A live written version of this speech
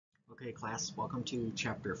Okay, class, welcome to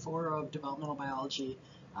Chapter 4 of Developmental Biology.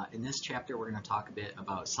 In this chapter, we're going to talk a bit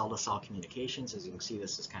about cell-to-cell communications. As you can see,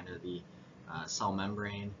 this is kind of the cell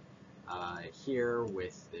membrane here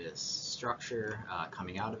with this structure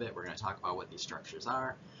coming out of it. We're going to talk about what these structures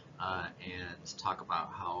are and talk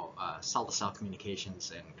about how cell-to-cell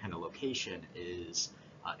communications and kind of location is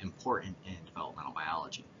important in developmental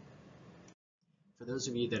biology. For those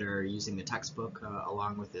of you that are using the textbook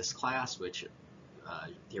along with this class, which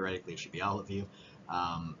theoretically should be all of you,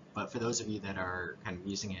 but for those of you that are kind of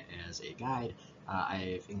using it as a guide,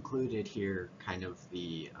 I've included here kind of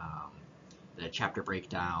the chapter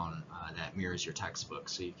breakdown that mirrors your textbook,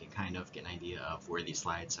 so you can kind of get an idea of where these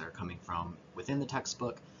slides are coming from within the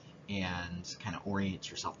textbook and kind of orient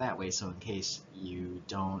yourself that way, so in case you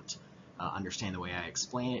don't understand the way I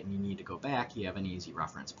explain it and you need to go back, you have an easy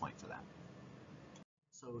reference point for that.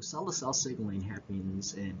 So cell-to-cell signaling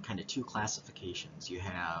happens in kind of two classifications. You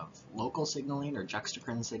have local signaling or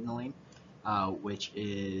juxtacrine signaling, which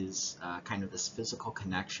is kind of this physical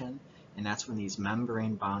connection, and that's when these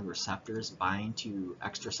membrane-bound receptors bind to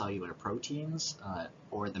extracellular proteins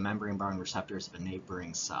or the membrane-bound receptors of a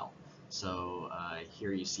neighboring cell. So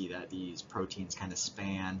here you see that these proteins kind of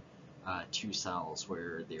span two cells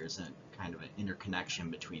where there's a kind of an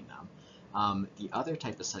interconnection between them. The other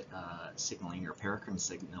type of signaling, or paracrine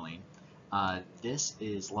signaling, this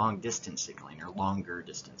is long-distance signaling or longer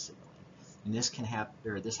distance signaling, and this can happen,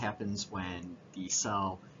 or this happens when the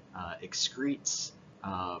cell excretes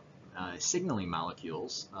signaling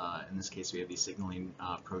molecules. In this case, we have these signaling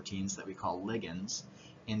proteins that we call ligands,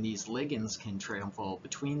 and these ligands can travel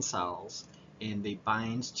between cells, and they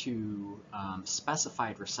bind to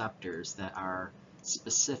specified receptors that are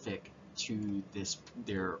specific to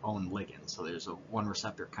their own ligand. So there's one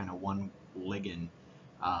receptor, kind of one ligand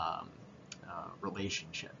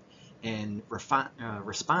relationship. And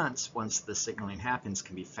response, once the signaling happens,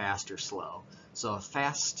 can be fast or slow. So a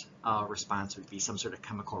fast response would be some sort of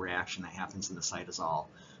chemical reaction that happens in the cytosol,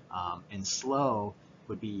 and slow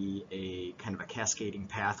would be a kind of a cascading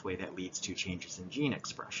pathway that leads to changes in gene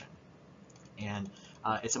expression. And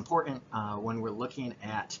it's important when we're looking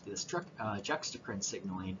at this juxtacrine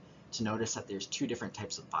signaling to notice that there's two different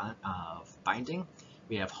types of binding.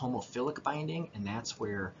 We have homophilic binding, and that's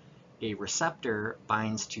where a receptor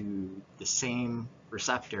binds to the same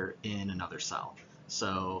receptor in another cell.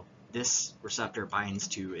 So this receptor binds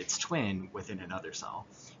to its twin within another cell.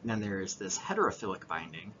 And then there's this heterophilic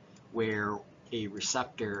binding, where a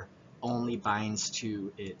receptor only binds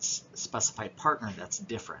to its specified partner that's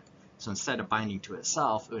different. So instead of binding to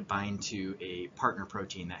itself, it would bind to a partner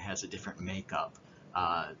protein that has a different makeup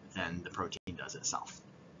than the protein does itself.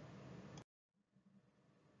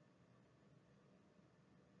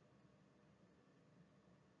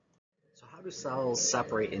 So how do cells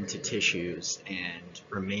separate into tissues and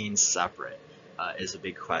remain separate is a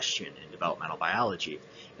big question in developmental biology.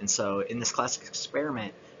 And so in this classic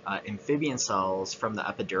experiment, amphibian cells from the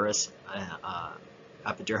epidermis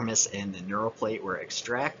and the neural plate were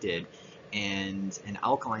extracted, and an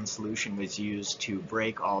alkaline solution was used to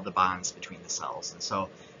break all the bonds between the cells. And so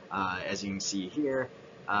as you can see here,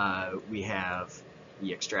 we have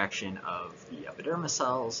the extraction of the epidermis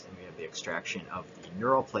cells, and we have the extraction of the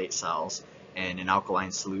neural plate cells, and an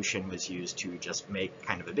alkaline solution was used to just make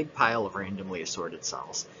kind of a big pile of randomly assorted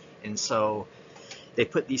cells. And so they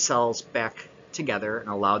put these cells back together and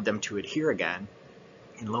allowed them to adhere again,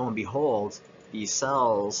 and lo and behold, these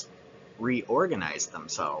cells reorganized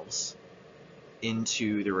themselves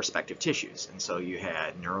into their respective tissues. And so you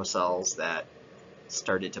had neural cells that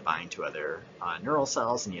started to bind to other neural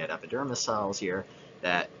cells, and you had epidermis cells here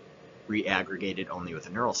that reaggregated only with the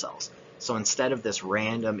neural cells. So instead of this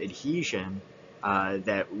random adhesion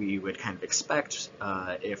that we would kind of expect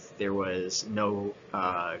if there was no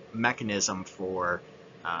mechanism for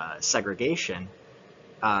segregation,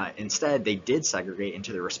 instead they did segregate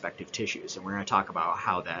into their respective tissues, and we're going to talk about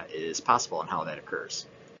how that is possible and how that occurs.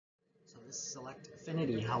 So this select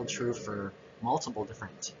affinity held true for multiple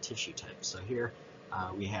different tissue types. So here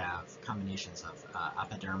we have combinations of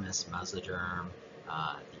epidermis, mesoderm,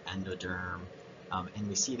 the endoderm, and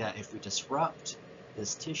we see that if we disrupt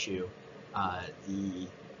this tissue,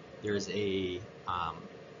 there's a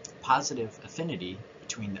positive affinity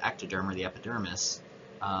between the ectoderm or the epidermis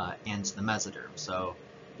and the mesoderm. So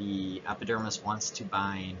the epidermis wants to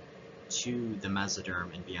bind to the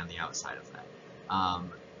mesoderm and be on the outside of that.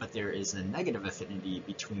 But there is a negative affinity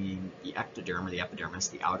between the ectoderm or the epidermis,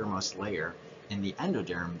 the outermost layer, and the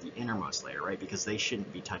endoderm, the innermost layer, right? Because they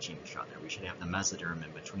shouldn't be touching each other. We should have the mesoderm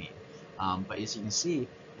in between. But as you can see,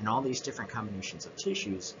 in all these different combinations of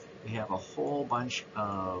tissues, we have a whole bunch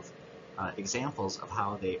of examples of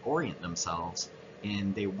how they orient themselves,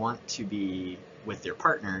 and they want to be with their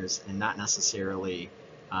partners and not necessarily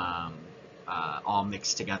all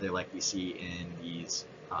mixed together like we see in these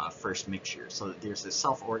first mixtures. So there's this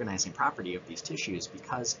self-organizing property of these tissues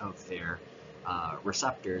because of their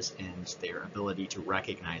receptors and their ability to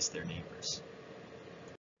recognize their neighbors.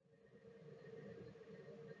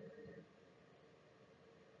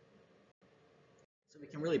 So we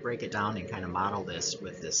can really break it down and kind of model this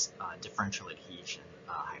with this differential adhesion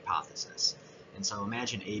hypothesis. And so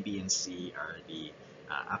imagine A, B, and C are the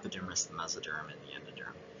epidermis, the mesoderm, and the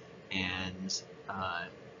endoderm. And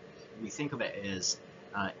we think of it as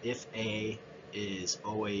if A is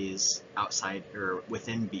always outside or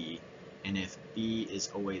within B, and if B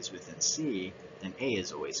is always within C, then A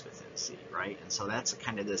is always within C, right? And so that's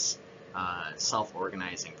kind of this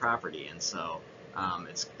self-organizing property. And so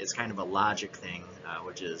it's kind of a logic thing,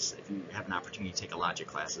 which is, if you have an opportunity to take a logic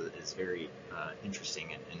class, it is very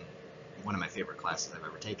interesting and one of my favorite classes I've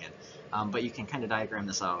ever taken. But you can kind of diagram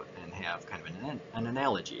this out and have kind of an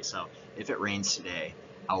analogy. So if it rains today,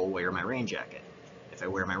 I will wear my rain jacket. If I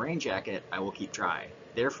wear my rain jacket, I will keep dry.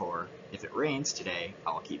 Therefore, if it rains today,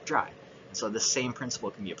 I will keep dry. And so the same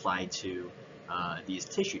principle can be applied to these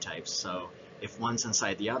tissue types. So if one's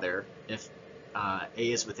inside the other, if A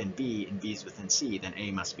is within B and B is within C, then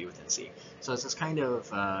A must be within C. So it's this kind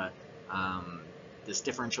of this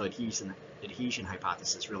differential adhesion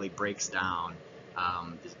hypothesis really breaks down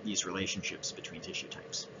these relationships between tissue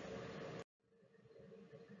types.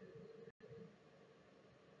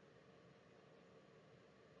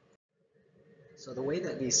 So the way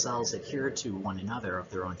that these cells adhere to one another of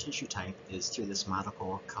their own tissue type is through this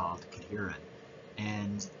molecule called cadherin.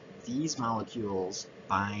 And these molecules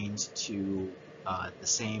bind to the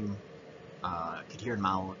same cadherin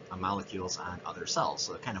molecules on other cells.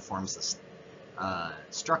 So it kind of forms this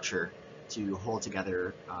structure to hold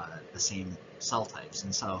together the same cell types.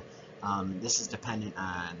 And so this is dependent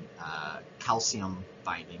on calcium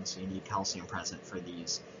binding, so you need calcium present for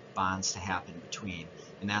these bonds to happen between.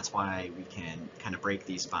 And that's why we can kind of break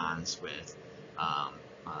these bonds with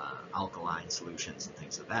alkaline solutions and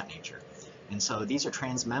things of that nature. And so these are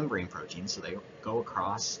transmembrane proteins, so they go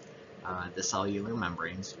across the cellular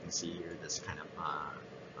membrane. So you can see here this kind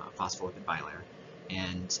of phospholipid bilayer,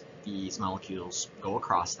 and these molecules go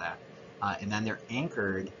across that, and then they're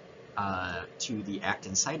anchored to the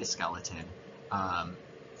actin cytoskeleton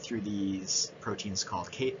through these proteins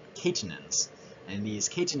called catenins. And these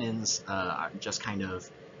catenins just kind of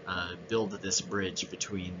build this bridge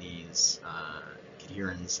between these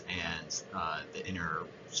cadherins and the inner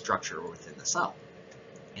structure within the cell.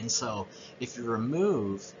 And so if you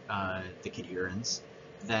remove the cadherins,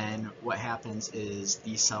 then what happens is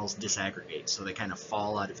these cells disaggregate. So they kind of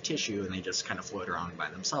fall out of tissue and they just kind of float around by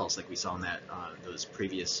themselves, like we saw in that those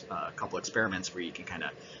previous couple experiments where you can kind of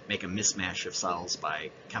make a mismatch of cells by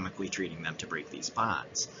chemically treating them to break these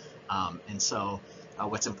bonds. And so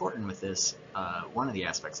what's important with this, one of the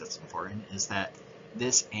aspects that's important, is that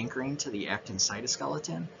this anchoring to the actin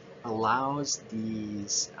cytoskeleton allows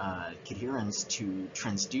these cadherins to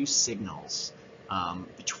transduce signals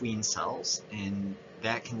between cells, and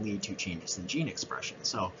that can lead to changes in gene expression.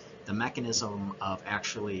 So the mechanism of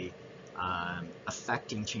actually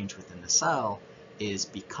affecting change within the cell is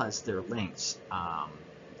because they're linked,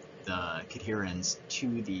 the cadherins,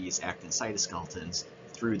 to these actin cytoskeletons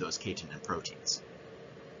through those catenin proteins.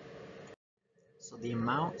 So the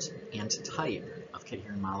amount and type of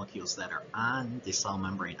cadherin molecules that are on the cell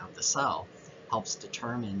membrane of the cell helps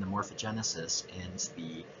determine the morphogenesis and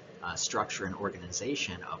the structure and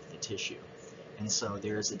organization of the tissue. And so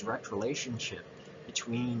there's a direct relationship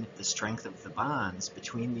between the strength of the bonds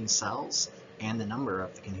between these cells and the number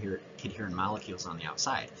of the cadherin molecules on the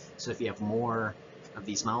outside. So if you have more of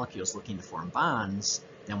these molecules looking to form bonds,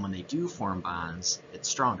 then when they do form bonds, it's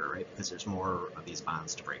stronger, right? Because there's more of these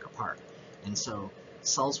bonds to break apart. And so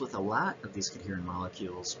cells with a lot of these cadherin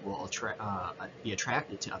molecules will be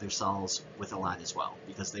attracted to other cells with a lot as well,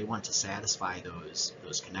 because they want to satisfy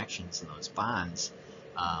those connections and those bonds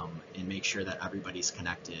and make sure that everybody's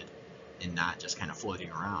connected and not just kind of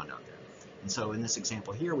floating around out there. And so in this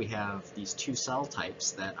example here, we have these two cell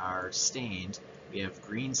types that are stained. We have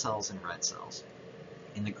green cells and red cells.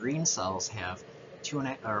 And the green cells have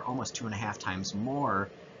almost 2.5 times more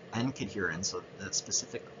N-cadherin, so that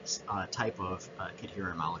specific type of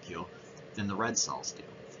cadherin molecule, than the red cells do.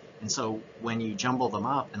 And so when you jumble them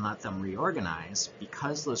up and let them reorganize,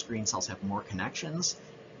 because those green cells have more connections,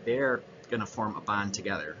 they're going to form a bond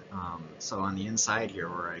together. So on the inside here,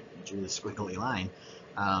 where I drew the squiggly line,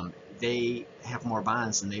 they have more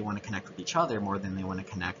bonds and they want to connect with each other more than they want to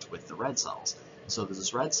connect with the red cells. So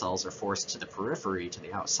those red cells are forced to the periphery, to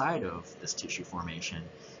the outside of this tissue formation,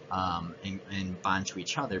 and bond to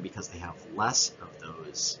each other because they have less of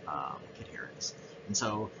those cadherins. And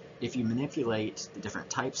so if you manipulate the different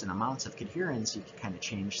types and amounts of cadherins, you can kind of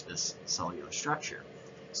change this cellular structure.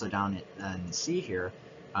 So down in C here,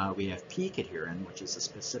 we have P cadherin, which is a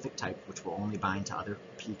specific type which will only bind to other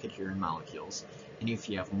P cadherin molecules. And if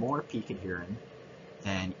you have more P cadherin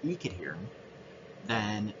than E cadherin,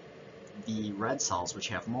 then the red cells, which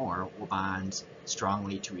have more, will bond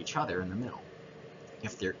strongly to each other in the middle.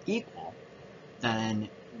 If they're equal, then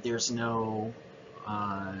there's no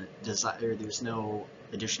there's no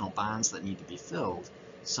additional bonds that need to be filled,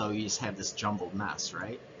 so you just have this jumbled mess,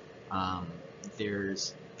 right?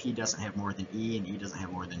 There's P doesn't have more than E, and E doesn't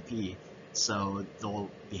have more than P, so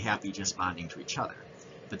they'll be happy just bonding to each other.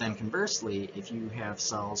 But then conversely, if you have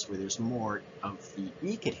cells where there's more of the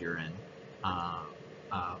E cadherin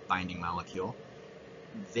binding molecule,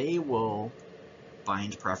 they will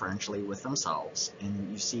bind preferentially with themselves,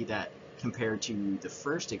 and you see that compared to the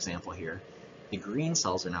first example here, the green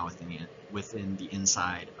cells are now within the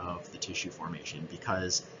inside of the tissue formation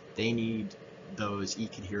because they need those E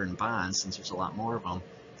cadherin bonds. Since there's a lot more of them,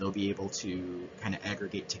 they'll be able to kind of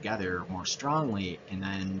aggregate together more strongly, and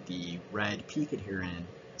then the red P cadherin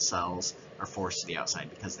cells are forced to the outside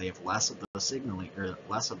because they have less of those signaling, or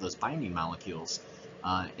less of those binding molecules,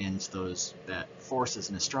 and that force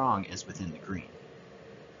isn't as strong as within the green.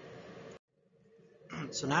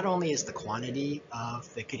 So not only is the quantity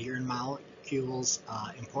of the cadherin molecules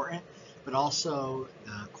important, but also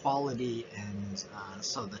the quality and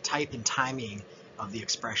so the type and timing of the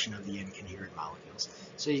expression of the N-cadherin molecules.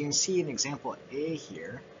 So you can see in example A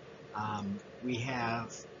here, we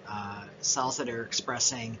have cells that are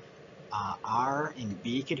expressing R and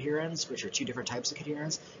B cadherins, which are two different types of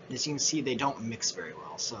cadherins. And as you can see, they don't mix very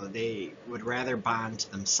well. So they would rather bond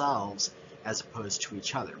to themselves as opposed to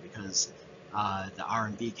each other because the R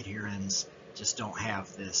and B cadherins just don't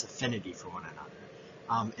have this affinity for one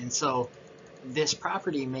another. And so this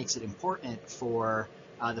property makes it important for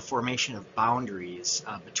the formation of boundaries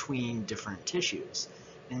between different tissues.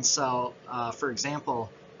 And so, for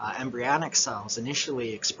example, embryonic cells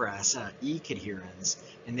initially express E cadherins,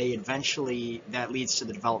 and they eventually, that leads to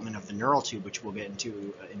the development of the neural tube, which we'll get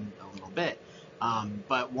into in a little bit.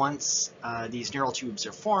 But once these neural tubes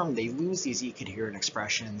are formed, they lose these E cadherin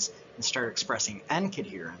expressions and start expressing N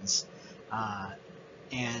cadherins,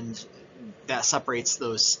 and that separates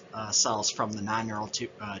those cells from the non-neural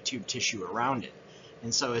tube tissue around it.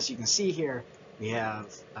 And so as you can see here, we have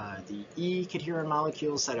the E cadherin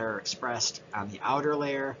molecules that are expressed on the outer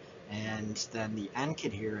layer, and then the N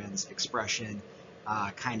cadherins expression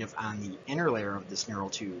kind of on the inner layer of this neural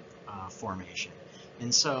tube formation.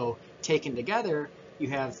 And so taken together, you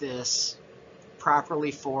have this properly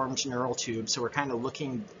formed neural tube. So we're kind of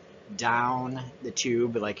looking down the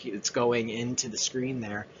tube like it's going into the screen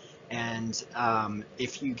there. And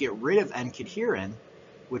if you get rid of N cadherin,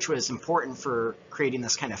 which was important for creating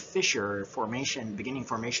this kind of fissure formation, beginning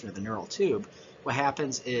formation of the neural tube, what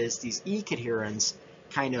happens is these E cadherins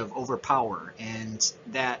kind of overpower, and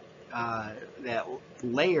that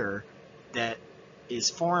layer that is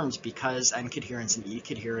formed because N cadherins and E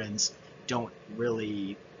cadherins don't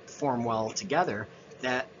really form well together,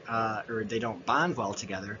 or they don't bond well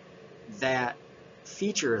together, that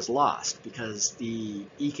feature is lost because the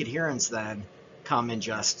E cadherins then come and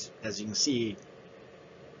just, as you can see,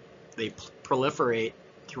 they proliferate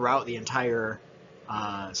throughout the entire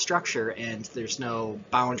structure, and there's no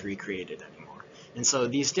boundary created anymore. And so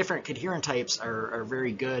these different cadherin types are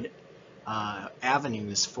very good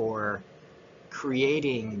avenues for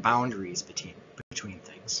creating boundaries between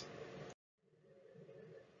things.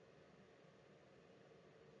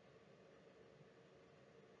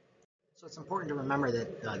 So it's important to remember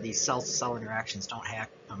that these cell-to-cell interactions don't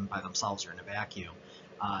happen by themselves or in a vacuum.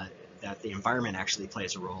 That the environment actually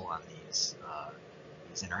plays a role on these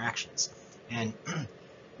interactions. And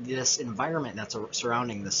this environment that's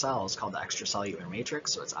surrounding the cell is called the extracellular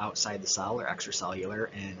matrix. So it's outside the cell, or extracellular,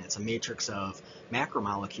 and it's a matrix of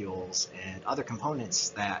macromolecules and other components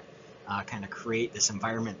that kind of create this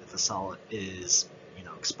environment that the cell is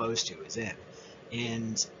exposed to, is in.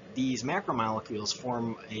 And these macromolecules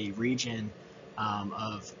form a region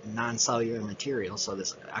of non-cellular material, so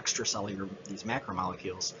this extracellular, these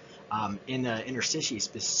macromolecules, in the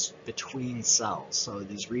interstices between cells. So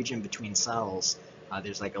this region between cells,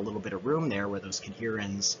 there's like a little bit of room there where those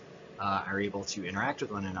cadherins are able to interact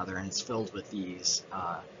with one another, and it's filled with these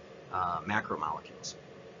macromolecules.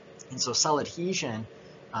 And so cell adhesion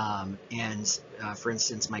For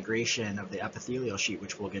instance, migration of the epithelial sheet,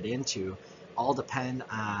 which we'll get into, all depend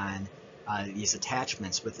on these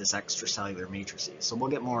attachments with this extracellular matrices. So we'll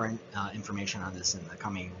get more information on this in the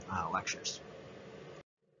coming lectures.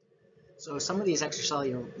 So some of these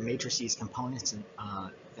extracellular matrices components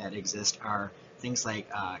that exist are things like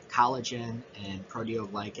collagen and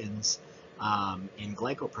proteoglycans, and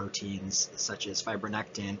glycoproteins such as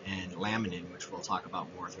fibronectin and laminin, which we'll talk about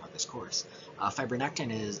more throughout this course.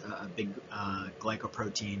 Fibronectin is a big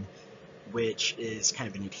glycoprotein, which is kind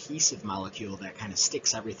of an adhesive molecule that kind of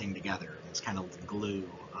sticks everything together. It's kind of the glue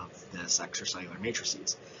of this extracellular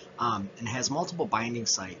matrices. And has multiple binding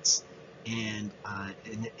sites, and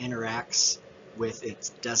it interacts with its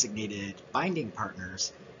designated binding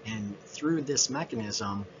partners, and through this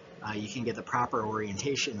mechanism you can get the proper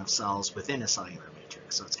orientation of cells within a cellular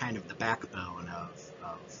matrix. So it's kind of the backbone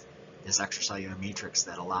of this extracellular matrix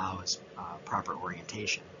that allows proper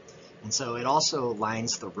orientation. And so it also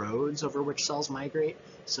lines the roads over which cells migrate.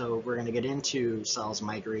 So we're going to get into cells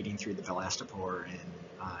migrating through the elastopore and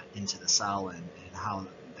into the cell, and how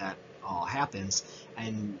that all happens.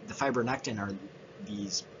 And the fibronectin are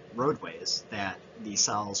these roadways that these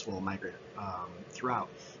cells will migrate throughout.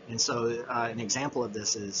 And so an example of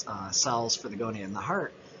this is cells for the gonad and the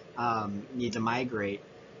heart need to migrate,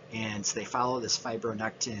 and they follow this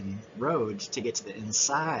fibronectin road to get to the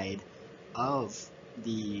inside of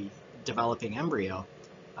the developing embryo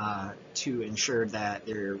to ensure that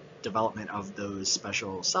their development of those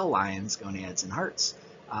special cell lines, gonads and hearts,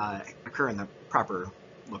 occur in the proper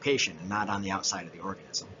location and not on the outside of the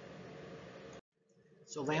organism.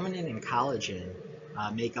 So laminin and collagen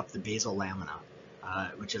make up the basal lamina,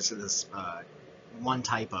 which is this one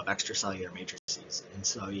type of extracellular matrices. And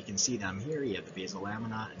so you can see them here. You have the basal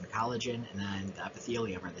lamina and collagen, and then the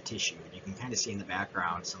epithelium or the tissue. And you can kind of see in the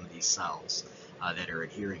background some of these cells that are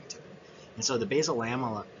adhering to it. And so the basal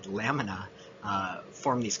lamina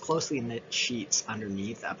form these closely knit sheets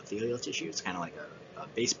underneath the epithelial tissue. It's kind of like a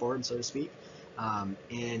baseboard, so to speak.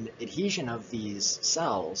 And adhesion of these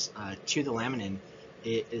cells to the laminin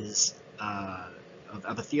is of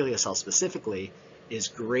epithelial cells specifically is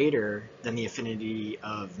greater than the affinity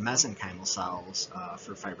of mesenchymal cells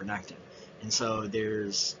for fibronectin. And so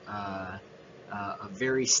there's a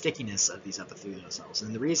very stickiness of these epithelial cells.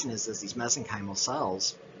 And the reason is these mesenchymal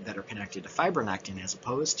cells that are connected to fibronectin, as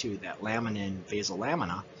opposed to that laminin basal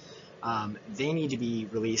lamina, they need to be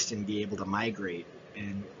released and be able to migrate.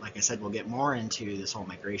 And like I said, we'll get more into this whole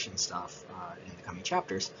migration stuff in the coming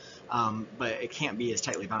chapters, but it can't be as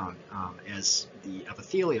tightly bound as the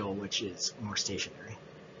epithelial, which is more stationary.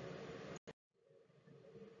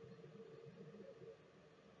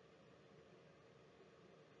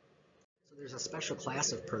 So there's a special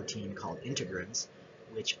class of protein called integrins,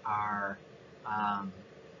 which are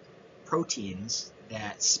proteins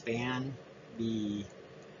that span the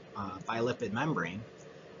bilipid membrane,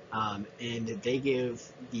 and they give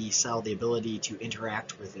the cell the ability to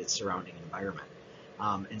interact with its surrounding environment.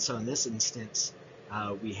 And so in this instance,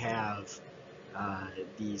 we have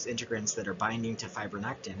these integrins that are binding to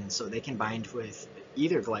fibronectin, and so they can bind with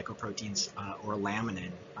either glycoproteins or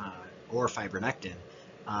laminin or fibronectin,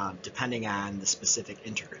 depending on the specific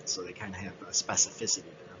integrin. So they kind of have a specificity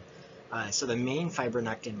to them. So the main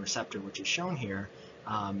fibronectin receptor, which is shown here,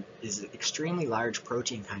 is an extremely large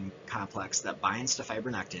protein complex that binds to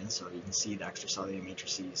fibronectin. So you can see the extracellular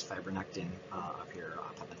matrices fibronectin up here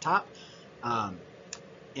up on the top.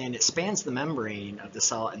 And it spans the membrane of the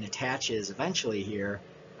cell and attaches eventually here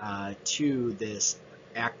to this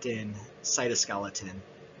actin cytoskeleton.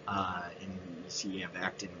 And you see you have the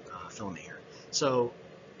actin filament here. So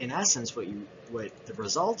in essence, what the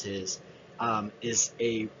result is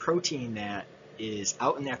a protein that is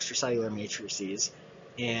out in the extracellular matrices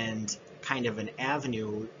and kind of an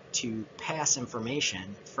avenue to pass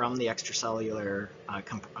information from the extracellular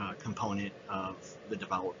component of the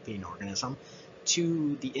developing organism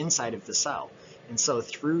to the inside of the cell. And so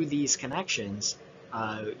through these connections,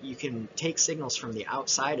 you can take signals from the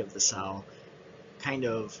outside of the cell, kind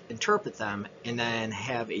of interpret them, and then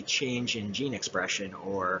have a change in gene expression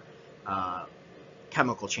or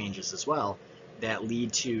chemical changes as well that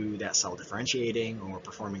lead to that cell differentiating or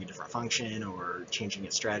performing a different function or changing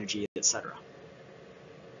its strategy, etc.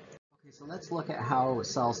 Okay, so let's look at how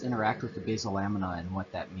cells interact with the basal lamina and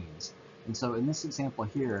what that means. And so in this example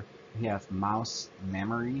here, we have mouse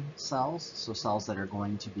mammary cells, so cells that are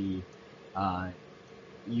going to be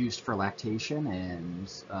used for lactation and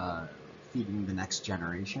feeding the next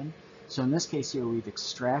generation. So in this case here, we've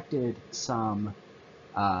extracted some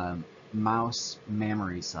mouse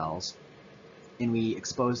mammary cells, and we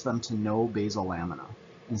expose them to no basal lamina.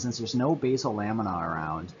 And since there's no basal lamina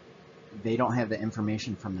around, they don't have the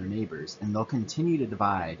information from their neighbors, and they'll continue to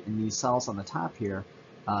divide. And these cells on the top here,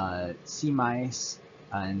 C-mice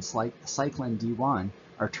and cyclin D1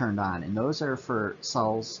 are turned on, and those are for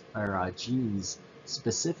cells or genes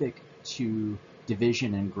specific to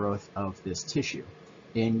division and growth of this tissue.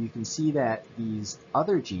 And you can see that these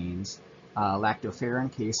other genes,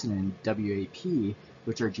 lactoferrin, casein, and WAP,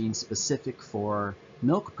 which are genes specific for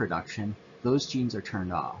milk production, those genes are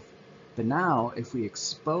turned off. But now, if we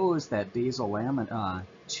expose that basal lamina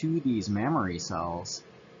to these mammary cells,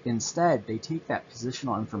 instead they take that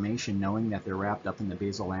positional information knowing that they're wrapped up in the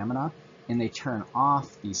basal lamina, and they turn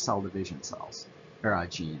off these cell division cells, or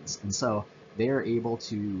genes. And so they're able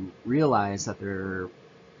to realize that they're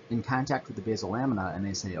in contact with the basal lamina, and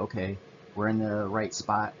they say, okay, we're in the right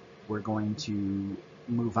spot, we're going to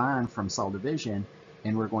move on from cell division,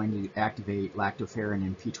 and we're going to activate lactoferrin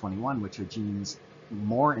and P21, which are genes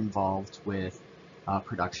more involved with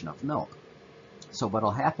production of milk. So what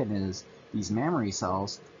will happen is these mammary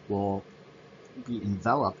cells will be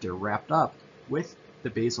enveloped or wrapped up with the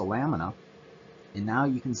basal lamina, and now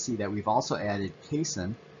you can see that we've also added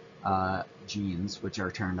casein genes, which are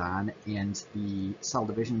turned on, and the cell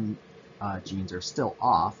division genes are still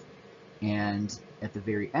off. And at the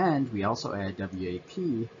very end, we also add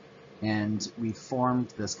WAP, and we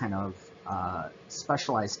formed this kind of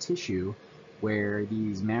specialized tissue where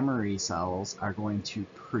these mammary cells are going to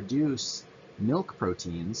produce milk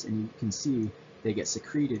proteins, and you can see they get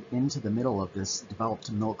secreted into the middle of this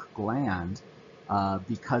developed milk gland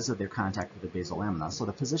because of their contact with the basal lamina. So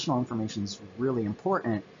the positional information is really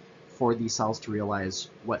important for these cells to realize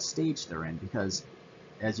what stage they're in, because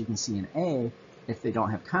as you can see in A, if they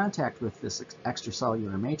don't have contact with this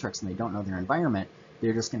extracellular matrix and they don't know their environment,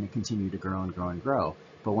 they're just going to continue to grow and grow and grow.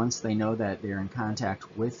 But once they know that they're in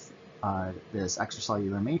contact with this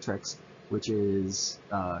extracellular matrix, which is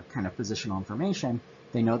kind of positional information,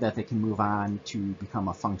 they know that they can move on to become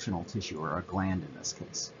a functional tissue, or a gland in this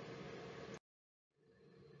case.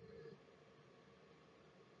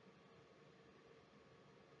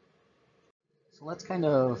 So let's kind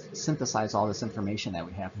of synthesize all this information that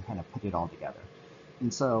we have and kind of put it all together.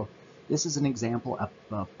 And so this is an example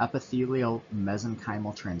of epithelial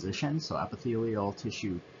mesenchymal transition, so epithelial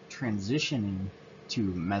tissue transitioning to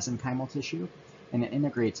mesenchymal tissue, and it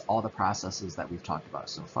integrates all the processes that we've talked about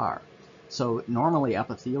so far. So normally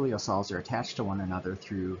epithelial cells are attached to one another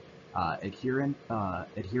through adherens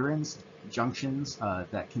junctions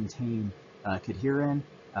that contain cadherin,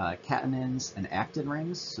 catenins, and actin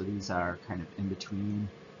rings. So these are kind of in between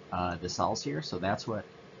the cells here. So that's what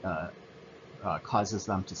causes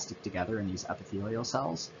them to stick together in these epithelial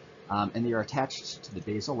cells. And they are attached to the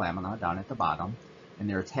basal lamina down at the bottom, and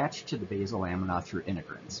they're attached to the basal lamina through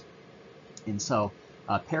integrins. And so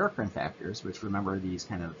paracrine factors, which remember these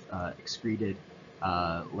kind of excreted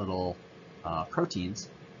little proteins,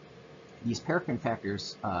 these paracrine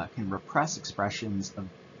factors can repress expressions of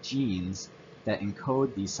genes that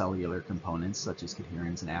encode these cellular components, such as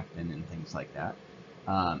cadherins and actin and things like that,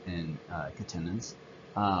 and catenins.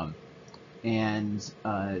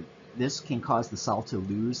 This can cause the cell to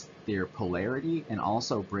lose their polarity and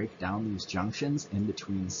also break down these junctions in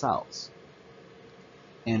between cells.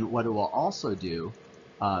 And what it will also do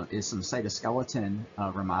is some cytoskeleton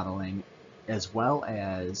remodeling, as well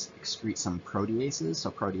as excrete some proteases.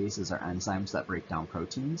 So proteases are enzymes that break down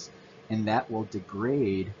proteins, and that will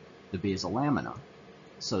degrade the basal lamina.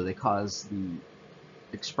 So they cause the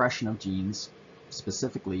expression of genes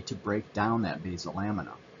specifically to break down that basal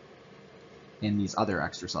lamina in these other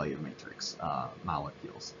extracellular matrix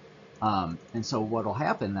molecules. And so what will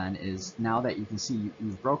happen then is, now that you can see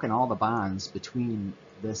you've broken all the bonds between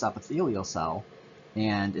this epithelial cell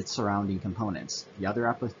and its surrounding components, the other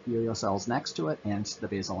epithelial cells next to it and the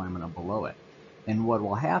basal lamina below it. And what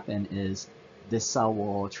will happen is this cell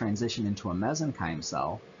will transition into a mesenchyme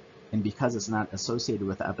cell, and because it's not associated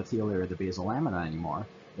with the epithelium or the basal lamina anymore,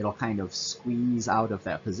 it'll kind of squeeze out of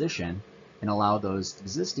that position and allow those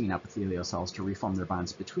existing epithelial cells to reform their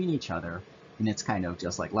bonds between each other, and it's kind of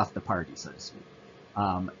just like left the party, so to speak.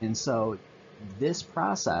 And so this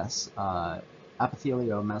process,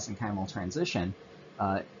 epithelial mesenchymal transition,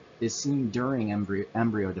 is seen during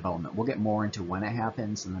embryo development. We'll get more into when it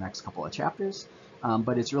happens in the next couple of chapters,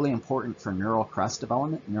 but it's really important for neural crest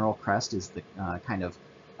development. Neural crest is the kind of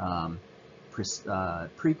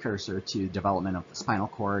precursor to development of the spinal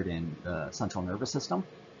cord and the central nervous system.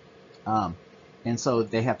 And so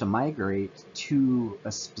they have to migrate to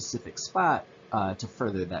a specific spot to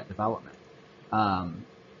further that development.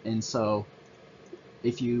 And so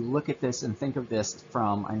if you look at this and think of this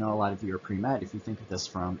from, I know a lot of you are pre-med, if you think of this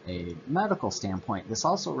from a medical standpoint, this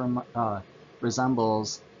also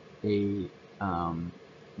resembles a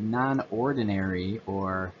non-ordinary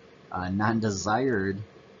or non-desired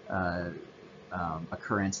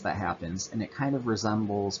occurrence that happens, and it kind of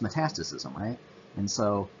resembles metastasis, right? And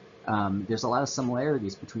so there's a lot of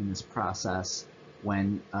similarities between this process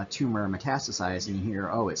when a tumor metastasized and you hear,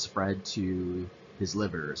 oh, it spread to his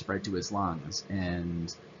liver, spread to his lungs,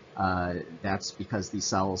 and that's because these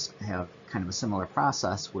cells have kind of a similar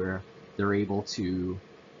process where they're able to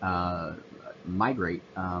migrate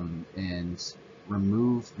and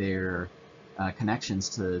remove their connections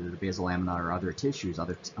to the basal lamina or other tissues,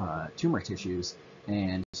 other tumor tissues,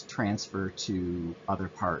 and transfer to other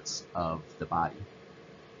parts of the body.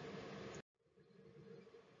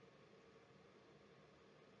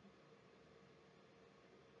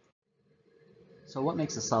 So what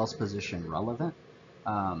makes a cell's position relevant?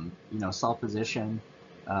 Cell position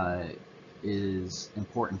is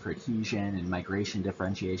important for adhesion and migration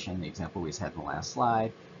differentiation, the example we had in the last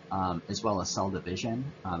slide, as well as cell division,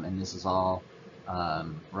 and this is all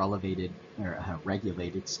regulated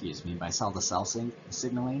by cell-to-cell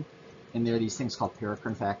signaling. And there are these things called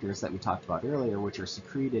paracrine factors that we talked about earlier, which are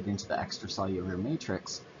secreted into the extracellular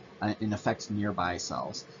matrix and affect nearby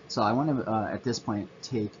cells. So I want to, at this point,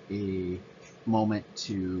 take a moment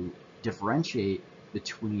to differentiate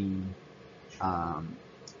between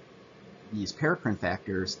these paracrine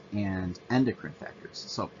factors and endocrine factors.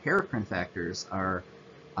 So paracrine factors are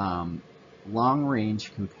long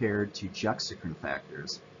range compared to juxtacrine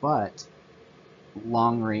factors, but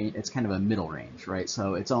long range, it's kind of a middle range, right?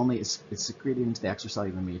 So it's secreted into the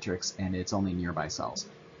extracellular matrix and it's only nearby cells.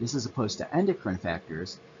 This is opposed to endocrine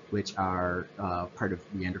factors, which are part of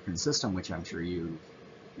the endocrine system, which I'm sure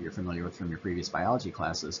you're familiar with from your previous biology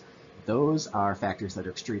classes. Those are factors that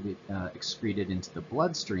are excreted into the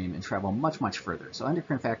bloodstream and travel much, much further. So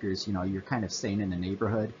endocrine factors, you're kind of staying in the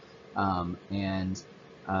neighborhood, paracrine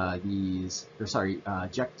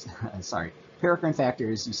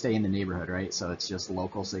factors, you stay in the neighborhood, right? So it's just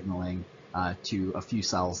local signaling to a few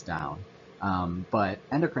cells down. But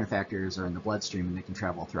endocrine factors are in the bloodstream and they can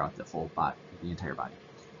travel throughout the full body, the entire body.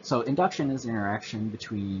 So induction is an interaction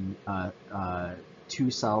between two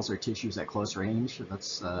cells or tissues at close range.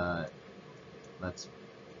 Let's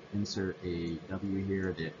insert a W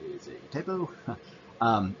here that is a typo.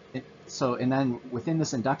 And then within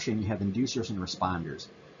this induction, you have inducers and responders.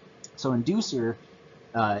 So inducer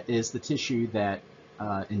is the tissue that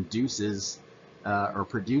induces or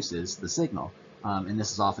produces the signal, and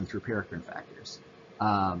this is often through paracrine factors.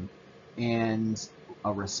 And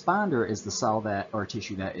a responder is the cell or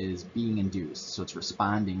tissue that is being induced, so it's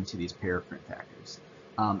responding to these paracrine factors.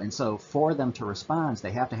 And so for them to respond, they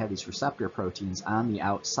have to have these receptor proteins on the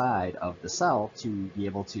outside of the cell to be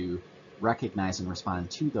able to recognize and respond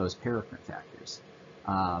to those paracrine factors.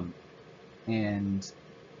 And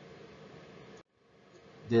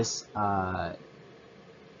this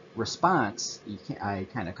response, I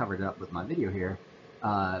kind of covered it up with my video here,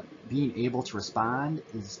 being able to respond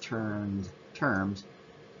is termed,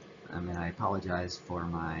 I apologize for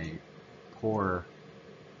my poor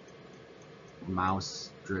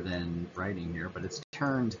mouse-driven writing here, but it's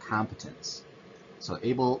termed competence. So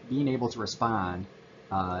being able to respond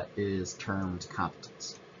is termed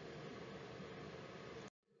competence.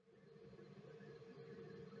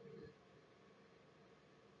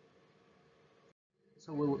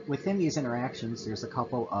 So within these interactions, there's a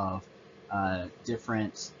couple of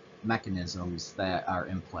different mechanisms that are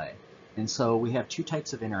in play. And so we have two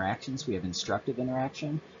types of interactions. We have instructive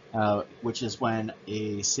interaction, which is when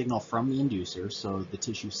a signal from the inducer, so the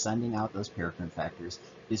tissue sending out those paracrine factors,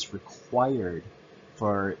 is required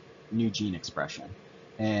for new gene expression.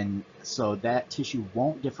 And so that tissue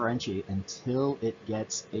won't differentiate until it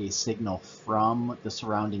gets a signal from the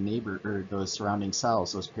surrounding or those surrounding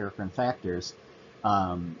cells, those paracrine factors,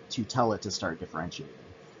 to tell it to start differentiating.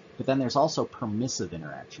 But then there's also permissive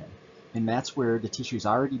interaction, and that's where the tissues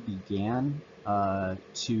already began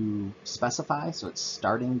to specify, so it's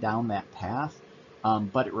starting down that path,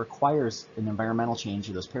 but it requires an environmental change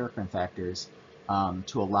of those paracrine factors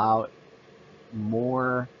to allow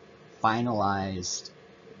more finalized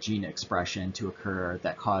gene expression to occur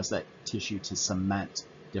that cause that tissue to cement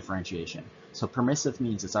differentiation. So permissive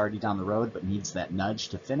means it's already down the road but needs that nudge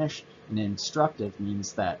to finish, and instructive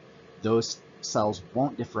means that those cells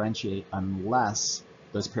won't differentiate unless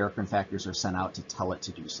those paracrine factors are sent out to tell it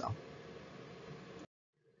to do so.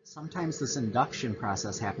 Sometimes this induction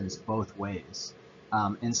process happens both ways.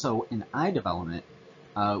 And so in eye development,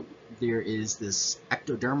 there is this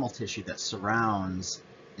ectodermal tissue that surrounds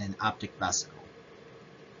an optic vesicle.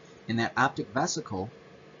 In that optic vesicle,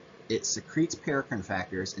 it secretes paracrine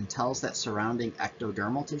factors and tells that surrounding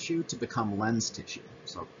ectodermal tissue to become lens tissue,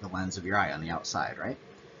 so the lens of your eye on the outside, right?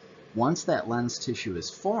 Once that lens tissue is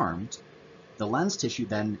formed, the lens tissue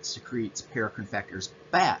then secretes paracrine factors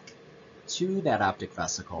back to that optic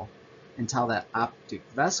vesicle and tell that optic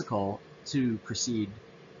vesicle to proceed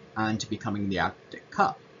on to becoming the optic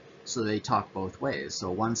cup. So they talk both ways.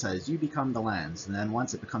 So one says, you become the lens, and then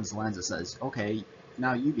once it becomes the lens, it says, okay,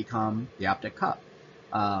 now you become the optic cup.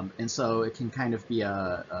 And so it can kind of be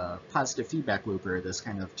a positive feedback loop, or this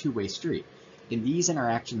kind of two-way street. And these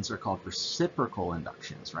interactions are called reciprocal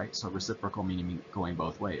inductions, right? So reciprocal meaning going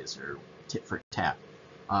both ways, or tit for tat.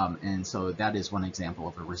 And so that is one example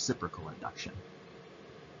of a reciprocal induction.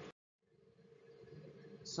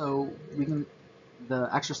 So the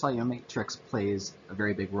extracellular matrix plays a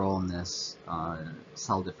very big role in this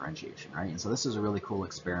cell differentiation, right? And so this is a really cool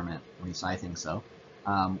experiment, at least I think so,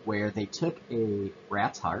 where they took a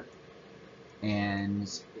rat's heart, and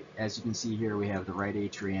as you can see here, we have the right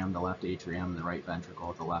atrium, the left atrium, the right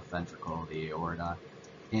ventricle, the left ventricle, the aorta,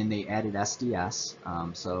 and they added SDS.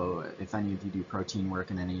 So if any of you do protein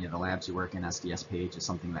work in any of the labs you work in, SDS page is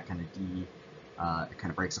something that kind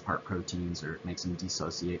of breaks apart proteins or makes them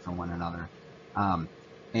dissociate from one another.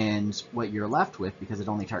 And what you're left with, because it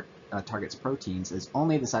only targets proteins, is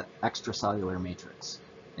only this extracellular matrix.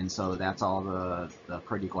 And so that's all the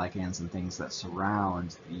proteoglycans and things that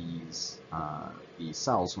surround these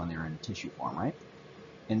cells when they're in tissue form, right?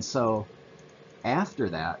 And so after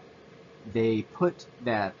that, they put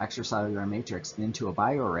that extracellular matrix into a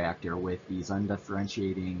bioreactor with these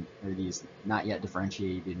undifferentiating, or these not yet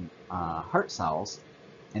differentiated heart cells,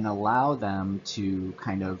 and allow them to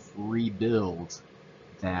kind of rebuild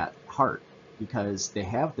that heart, because they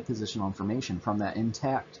have the positional information from that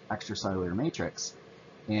intact extracellular matrix,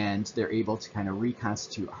 and they're able to kind of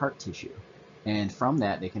reconstitute heart tissue. And from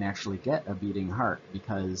that, they can actually get a beating heart,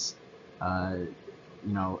 because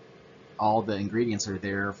all the ingredients are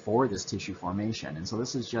there for this tissue formation. And so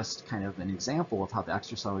this is just kind of an example of how the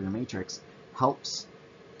extracellular matrix helps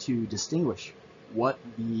to distinguish what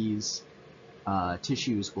these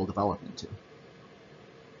tissues will develop into.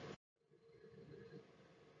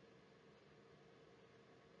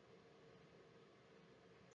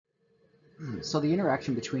 So the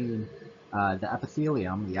interaction between the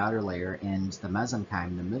epithelium, the outer layer, and the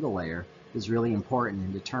mesenchyme, the middle layer, is really important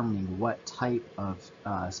in determining what type of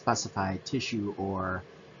specified tissue or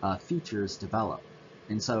features develop.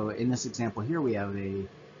 And so in this example here, we have a,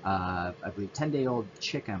 I believe, 10-day-old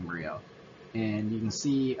chick embryo. And you can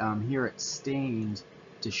see here it's stained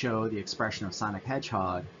to show the expression of sonic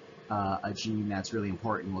hedgehog, a gene that's really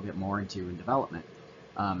important we'll get more into in development.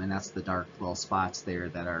 And that's the dark little spots there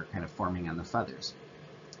that are kind of forming on the feathers.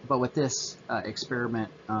 But with this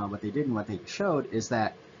experiment, what they did and what they showed is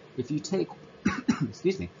that if you take,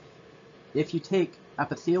 excuse me, if you take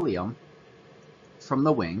epithelium from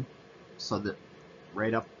the wing, so that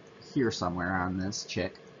right up here somewhere on this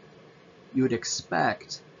chick, you would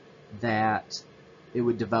expect that it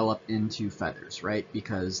would develop into feathers, right?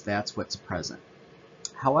 Because that's what's present.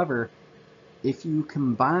 However, if you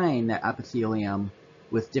combine that epithelium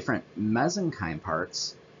with different mesenchyme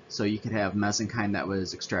parts, so you could have mesenchyme that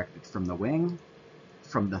was extracted from the wing,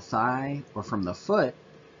 from the thigh, or from the foot,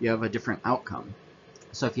 you have a different outcome.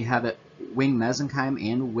 So if you have it wing mesenchyme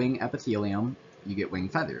and wing epithelium, you get wing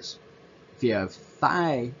feathers. If you have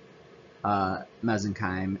thigh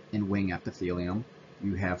mesenchyme and wing epithelium,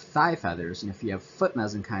 you have thigh feathers. And if you have foot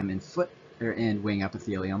mesenchyme and wing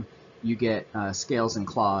epithelium, you get scales and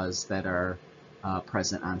claws that are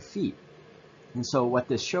present on feet. And so what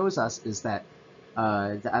this shows us is that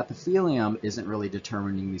the epithelium isn't really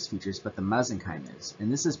determining these features, but the mesenchyme is.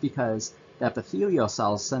 And this is because the epithelial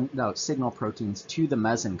cells send out signal proteins to the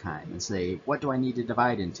mesenchyme and say, what do I need to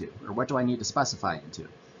divide into? Or what do I need to specify into?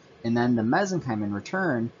 And then the mesenchyme in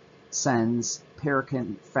return sends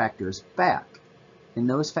paracrine factors back. And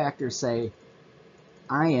those factors say,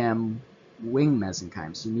 I am wing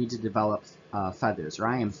mesenchyme, so you need to develop feathers. Or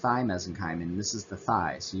I am thigh mesenchyme, and this is the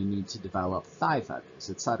thigh, so you need to develop thigh feathers,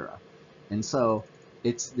 etc. And so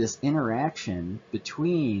it's this interaction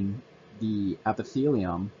between the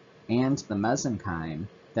epithelium and the mesenchyme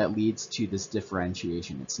that leads to this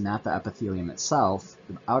differentiation. It's not the epithelium itself,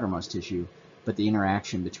 the outermost tissue, but the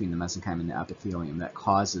interaction between the mesenchyme and the epithelium that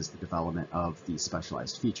causes the development of these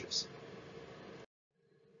specialized features.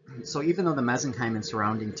 So even though the mesenchyme and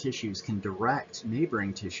surrounding tissues can direct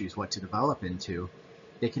neighboring tissues what to develop into,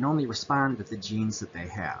 they can only respond with the genes that they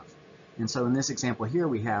have. And so in this example here,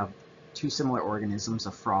 we have two similar organisms,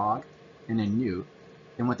 a frog and a newt.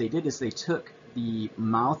 And what they did is they took the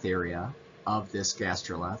mouth area of this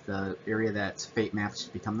gastrula, the area that's fate mapped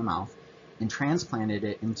to become the mouth, and transplanted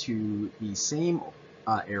it into the same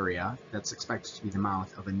area that's expected to be the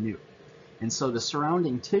mouth of a newt. And so the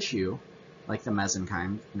surrounding tissue, like the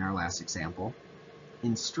mesenchyme in our last example,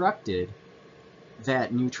 instructed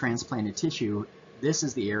that new transplanted tissue, this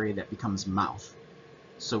is the area that becomes mouth.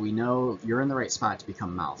 So we know you're in the right spot to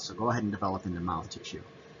become mouth, so go ahead and develop into mouth tissue.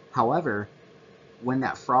 However, when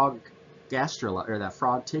that frog gastrula, or that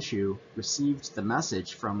frog tissue, received the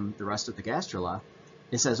message from the rest of the gastrula,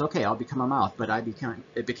 it says, okay, I'll become a mouth, but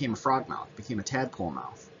it became a frog mouth, it became a tadpole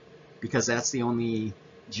mouth, because that's the only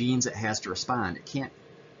genes it has to respond. It can't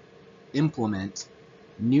implement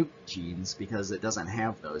newt genes because it doesn't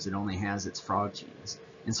have those. It only has its frog genes.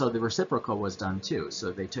 And so the reciprocal was done too.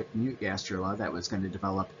 So they took newt gastrula that was going to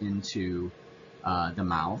develop into the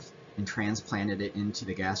mouth and transplanted it into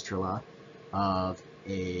the gastrula of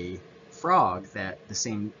a frog that the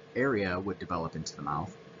same area would develop into the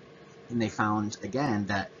mouth. And they found again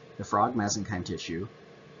that the frog mesenchyme tissue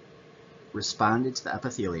responded to the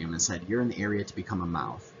epithelium and said, you're in the area to become a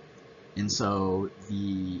mouth. And so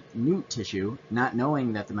the newt tissue, not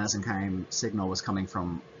knowing that the mesenchyme signal was coming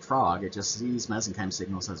from frog, it just sees mesenchyme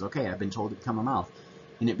signal, says, okay, I've been told to become a mouth.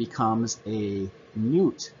 And it becomes a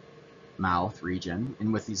newt mouth region,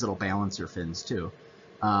 and with these little balancer fins too,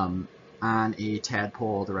 on a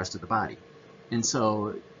tadpole the rest of the body. And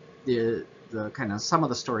so the kind of sum of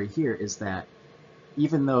the story here is that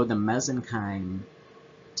even though the mesenchyme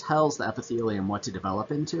tells the epithelium what to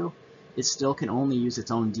develop into, it still can only use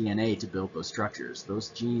its own DNA to build those structures. Those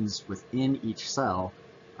genes within each cell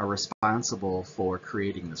are responsible for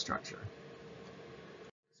creating the structure.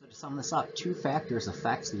 So to sum this up, two factors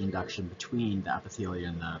affect the induction between the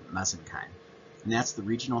epithelium and the mesenchyme. And that's the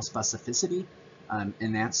regional specificity,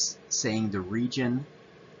 and that's saying the region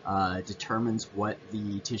determines what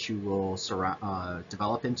the tissue will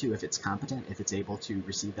develop into if it's competent, if it's able to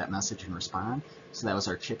receive that message and respond. So that was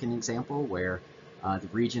our chicken example, where the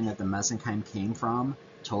region that the mesenchyme came from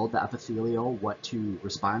told the epithelial what to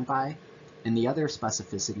respond by. And the other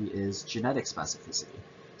specificity is genetic specificity.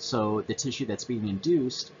 So the tissue that's being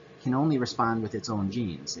induced can only respond with its own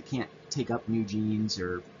genes. It can't take up new genes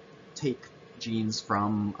or take genes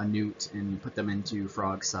from a newt and put them into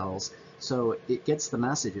frog cells. So it gets the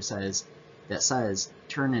message that says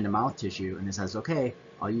turn into mouth tissue, and it says, okay,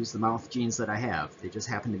 I'll use the mouth genes that I have. They just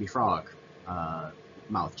happen to be frog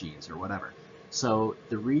mouth genes or whatever. So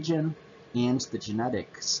the region and the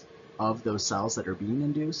genetics of those cells that are being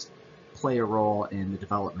induced play a role in the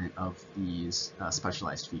development of these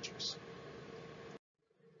specialized features.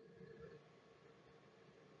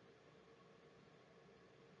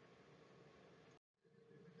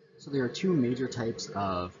 So there are two major types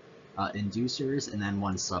of inducers and then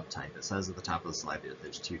one subtype. It says at the top of the slide that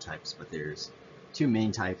there's two types, but there's two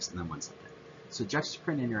main types and then one subtype. So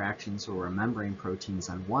juxtaprint interactions are where membrane proteins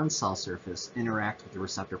on one cell surface interact with the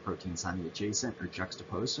receptor proteins on the adjacent or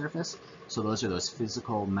juxtaposed surface. So those are those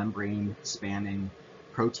physical membrane spanning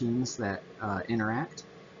proteins that interact.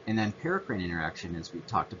 And then paracrine interaction, as we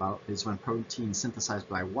talked about, is when proteins synthesized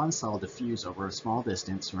by one cell diffuse over a small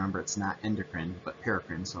distance. Remember, it's not endocrine, but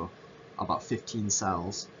paracrine, so about 15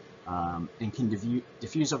 cells, and can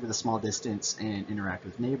diffuse over the small distance and interact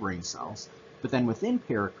with neighboring cells. But then within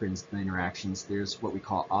paracrine interactions, there's what we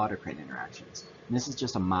call autocrine interactions. And this is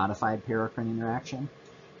just a modified paracrine interaction.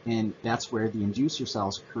 And that's where the inducer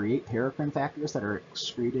cells create paracrine factors that are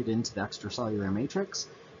excreted into the extracellular matrix,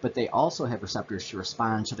 but they also have receptors to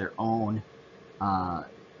respond to their own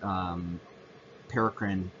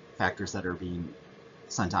paracrine factors that are being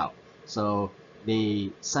sent out. So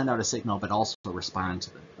they send out a signal, but also respond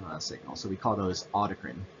to the signal. So we call those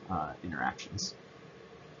autocrine interactions.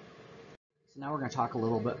 So now we're going to talk a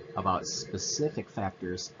little bit about specific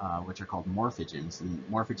factors, which are called morphogens. And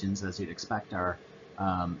morphogens, as you'd expect, are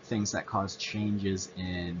things that cause changes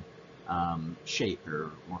in shape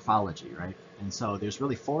or morphology, right? And so there's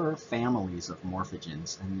really 4 families of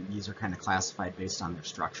morphogens, and these are kind of classified based on their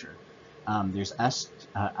structure. There's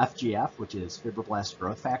FGF, which is fibroblast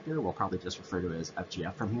growth factor. We'll probably just refer to it as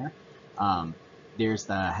FGF from here. There's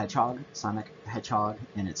the hedgehog, sonic hedgehog,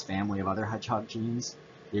 and its family of other hedgehog genes.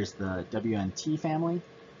 There's the WNT family,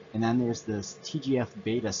 and then there's this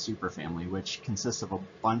TGF-beta superfamily, which consists of a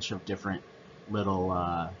bunch of different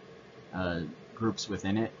little groups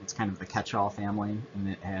within it. It's kind of the catch-all family, and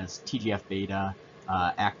it has TGF-beta,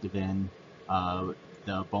 activin,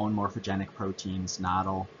 the bone morphogenic proteins,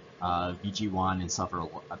 NODL, VG1, and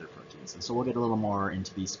several other proteins. And so we'll get a little more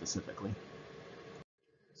into these specifically.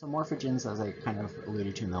 So morphogens, as I kind of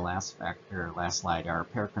alluded to in the last slide, are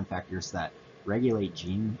paracrine factors that regulate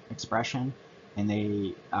gene expression, and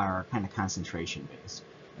they are kind of concentration based.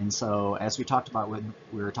 And so, as we talked about when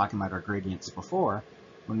we were talking about our gradients before,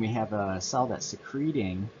 when we have a cell that's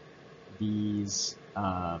secreting these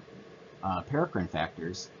paracrine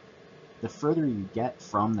factors, the further you get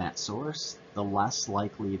from that source, the less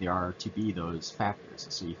likely there are to be those factors.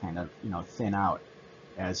 So you kind of, thin out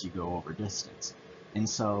as you go over distance. And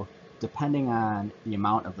so, depending on the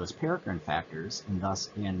amount of those paracrine factors, and thus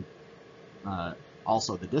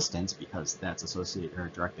also the distance, because that's associated or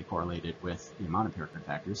directly correlated with the amount of paracrine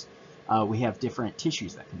factors, we have different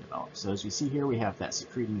tissues that can develop. So as we see here, we have that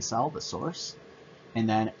secreting cell, the source, and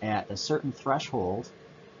then at a certain threshold,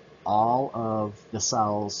 all of the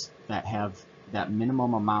cells that have that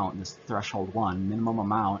minimum amount, this threshold 1, minimum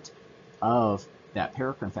amount of that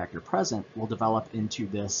paracrine factor present will develop into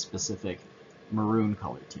this specific maroon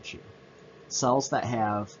colored tissue. Cells that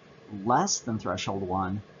have less than threshold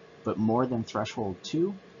 1 but more than threshold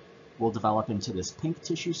 2 will develop into this pink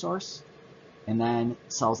tissue source, and then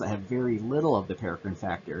cells that have very little of the paracrine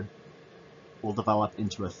factor will develop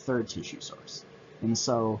into a third tissue source. And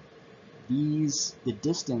so the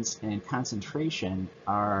distance and concentration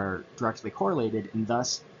are directly correlated, and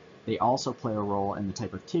thus they also play a role in the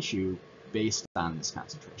type of tissue based on this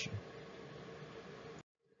concentration.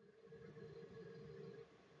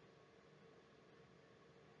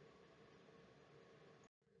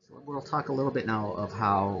 So we'll talk a little bit now of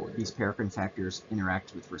how these paracrine factors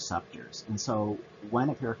interact with receptors. And so when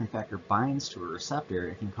a paracrine factor binds to a receptor,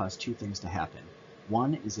 it can cause two things to happen.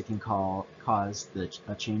 One is it can cause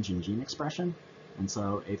a change in gene expression. And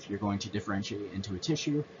so if you're going to differentiate into a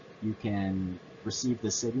tissue, you can receive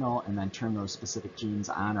the signal and then turn those specific genes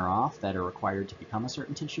on or off that are required to become a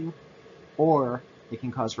certain tissue. Or it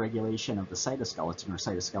can cause regulation of the cytoskeleton or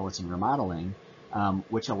cytoskeleton remodeling,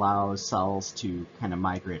 which allows cells to kind of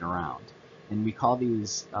migrate around. And we call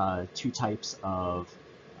these two types of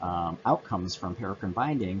outcomes from paracrine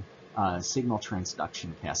binding signal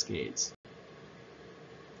transduction cascades.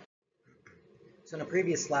 So in a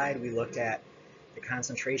previous slide, we looked at the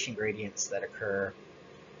concentration gradients that occur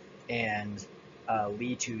and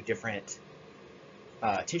lead to different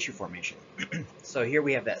tissue formation. So here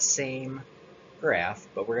we have that same graph,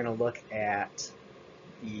 but we're going to look at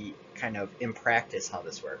the kind of in practice how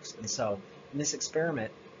this works. And so in this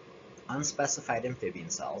experiment, unspecified amphibian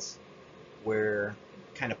cells were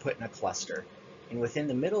kind of put in a cluster. And within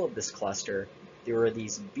the middle of this cluster, there are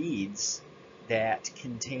these beads that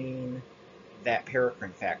contain that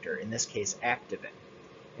paracrine factor, in this case activin.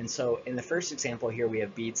 And so in the first example here, we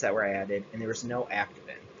have beads that were added and there was no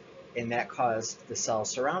activin. And that caused the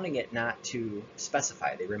cells surrounding it not to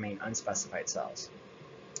specify. They remain unspecified cells.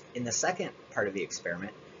 In the second part of the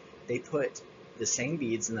experiment, they put the same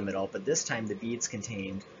beads in the middle, but this time the beads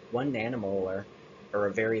contained 1 nanomolar, or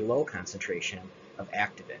a very low concentration, of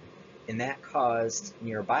activin. And that caused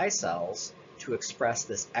nearby cells to express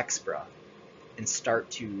this expra and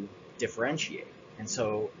start to differentiate. And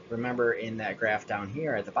so remember in that graph down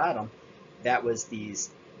here at the bottom, that was these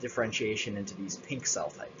differentiation into these pink cell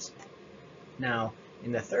types. Now,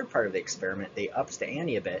 in the third part of the experiment, they upped the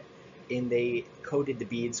ante a bit, and they coated the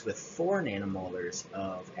beads with 4 nanomolars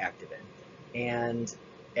of activin. And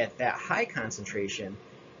at that high concentration,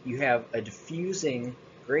 you have a diffusing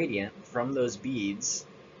gradient from those beads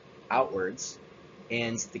outwards,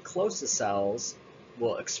 and the closest cells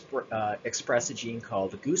will express a gene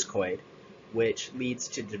called guscoid, which leads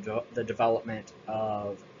to the development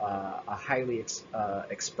of a highly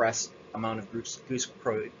expressed amount of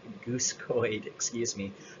guscoid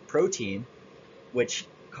protein, which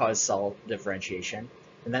cause cell differentiation.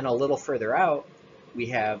 And then a little further out, we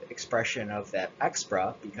have expression of that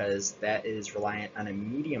expra, because that is reliant on a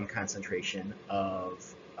medium concentration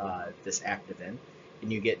of this activin,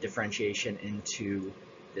 and you get differentiation into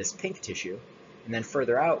this pink tissue. And then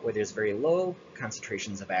further out, where there's very low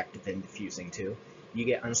concentrations of activin diffusing to, you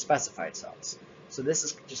get unspecified cells. So this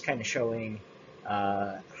is just kind of showing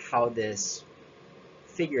how this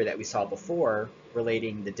figure that we saw before,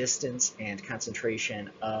 relating the distance and concentration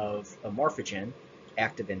of a morphogen,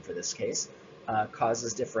 activin for this case,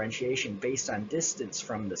 causes differentiation based on distance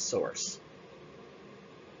from the source.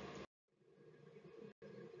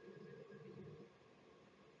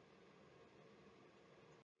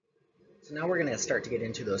 So now we're going to start to get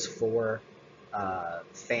into those 4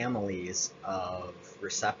 families of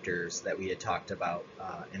receptors that we had talked about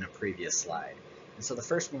in a previous slide. And so the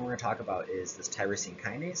first one we're going to talk about is this tyrosine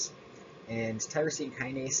kinase. And tyrosine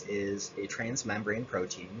kinase is a transmembrane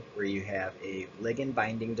protein where you have a ligand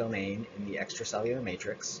binding domain in the extracellular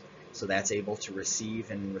matrix, so that's able to receive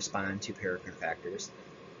and respond to paracrine factors.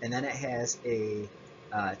 And then it has a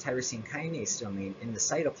tyrosine kinase domain in the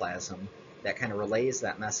cytoplasm that kind of relays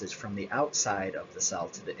that message from the outside of the cell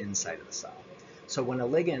to the inside of the cell. So when a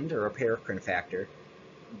ligand or a paracrine factor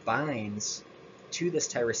binds to this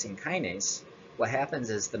tyrosine kinase, what happens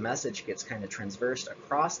is the message gets kind of transversed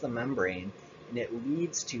across the membrane, and it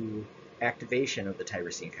leads to activation of the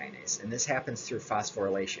tyrosine kinase. And this happens through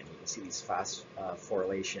phosphorylation. You can see these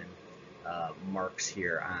phosphorylation marks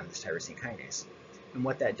here on this tyrosine kinase. And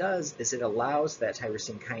what that does is it allows that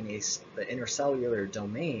tyrosine kinase, the intercellular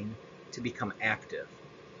domain, to become active.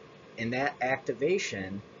 And that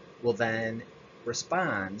activation will then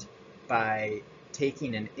respond by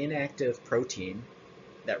taking an inactive protein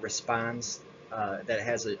that responds, that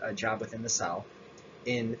has a job within the cell,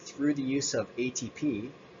 and through the use of ATP,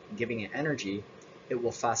 giving it energy, it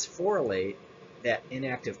will phosphorylate that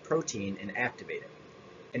inactive protein and activate it.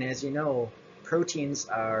 And as you know, proteins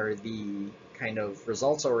are the kind of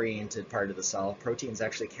results-oriented part of the cell. Proteins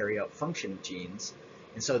actually carry out function of genes,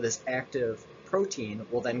 and so this active protein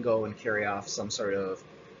will then go and carry off some sort of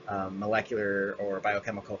molecular or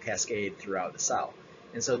biochemical cascade throughout the cell.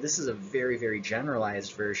 And so this is a very, very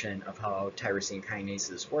generalized version of how tyrosine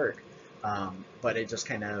kinases work, but it just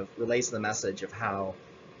kind of relays the message of how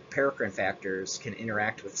paracrine factors can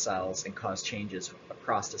interact with cells and cause changes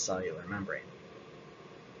across the cellular membrane.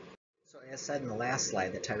 So as said in the last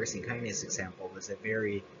slide, the tyrosine kinase example was a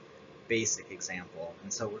very basic example,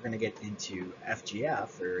 and so we're going to get into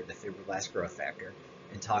FGF, or the fibroblast growth factor,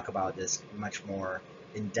 and talk about this much more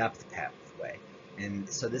in-depth pathway. And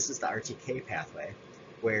so this is the RTK pathway,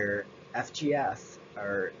 where FGF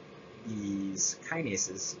are these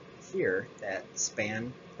kinases here that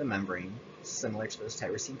span the membrane, similar to those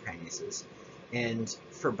tyrosine kinases. And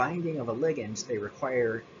for binding of a ligand, they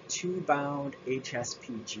require two bound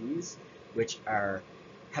HSPGs, which are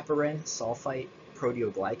heparin sulfite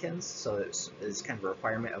proteoglycans. So it's kind of a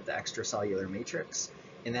requirement of the extracellular matrix,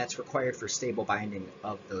 and that's required for stable binding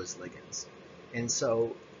of those ligands. And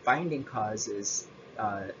so binding causes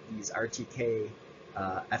these RTK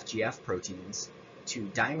FGF proteins to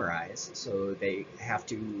dimerize, so they have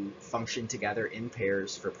to function together in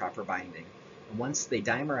pairs for proper binding. And once they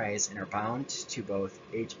dimerize and are bound to both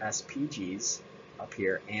HSPGs up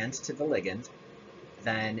here and to the ligand,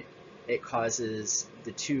 then it causes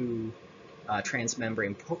the two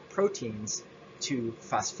transmembrane proteins to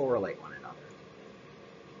phosphorylate one another.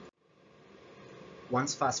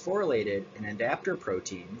 Once phosphorylated, an adapter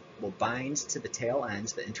protein will bind to the tail end,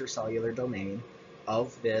 the intercellular domain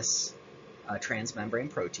of this transmembrane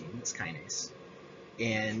protein, this kinase,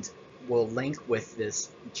 and will link with this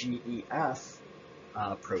GEF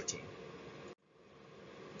protein.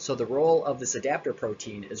 So the role of this adapter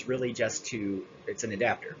protein is really just to, it's an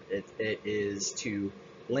adapter. It is to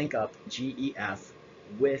link up GEF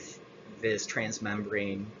with this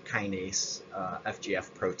transmembrane kinase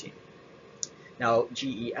FGF protein. Now,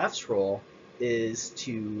 GEF's role is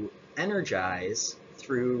to energize,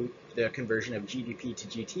 through the conversion of GDP to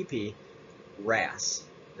GTP, RAS,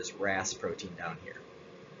 this RAS protein down here.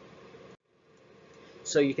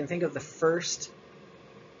 So you can think of the first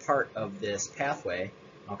part of this pathway,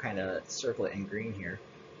 I'll kind of circle it in green here,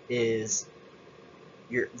 is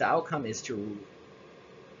the outcome is to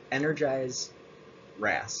energize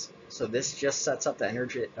RAS. So this just sets up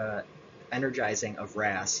the energizing of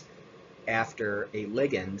RAS after a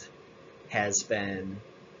ligand has been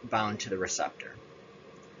bound to the receptor.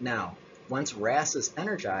 Now, once RAS is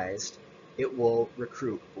energized, it will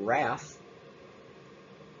recruit RAF,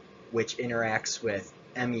 which interacts with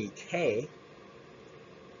MEK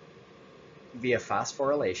via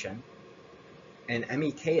phosphorylation. And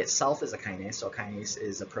MEK itself is a kinase, so a kinase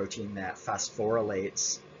is a protein that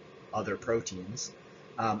phosphorylates other proteins.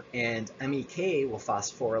 And MEK will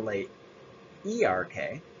phosphorylate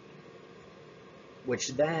ERK, which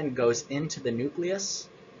then goes into the nucleus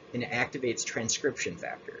and activates transcription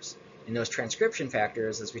factors. And those transcription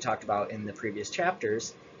factors, as we talked about in the previous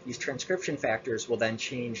chapters, these transcription factors will then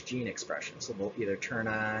change gene expression. So they'll either turn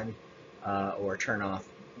on or turn off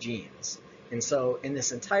genes. And so in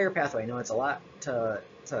this entire pathway, I know it's a lot to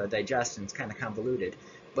digest and it's kind of convoluted,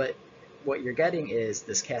 but what you're getting is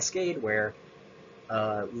this cascade where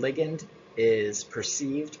ligand is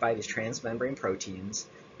perceived by these transmembrane proteins,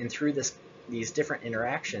 and through these different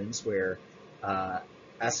interactions where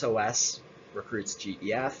SOS recruits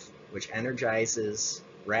GEF, which energizes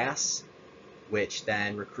RAS, which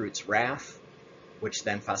then recruits RAF, which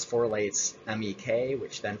then phosphorylates MEK,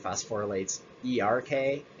 which then phosphorylates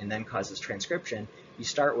ERK, and then causes transcription, you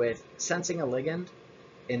start with sensing a ligand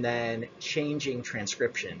and then changing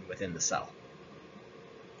transcription within the cell.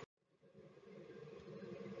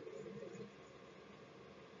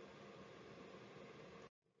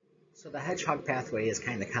 So the hedgehog pathway is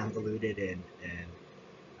kind of convoluted and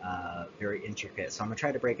very intricate. So I'm going to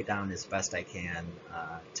try to break it down as best I can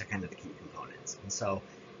to kind of the key components. And so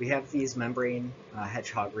we have these membrane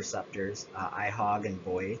hedgehog receptors, IHOG and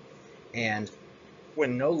BOI, and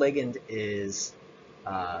when no ligand is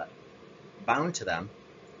bound to them,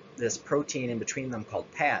 this protein in between them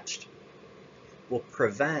called patched will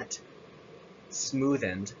prevent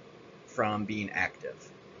smoothened from being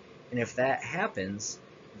active. And if that happens,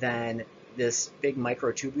 then this big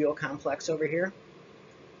microtubule complex over here,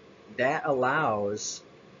 that allows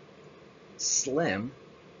SLIM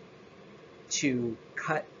to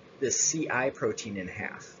cut the CI protein in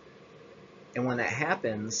half. And when that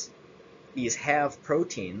happens, these half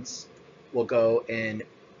proteins will go and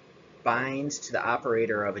bind to the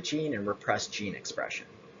operator of a gene and repress gene expression.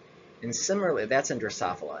 And similarly, that's in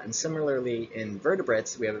Drosophila. And similarly, in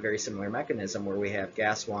vertebrates, we have a very similar mechanism where we have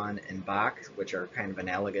GAS1 and BAC, which are kind of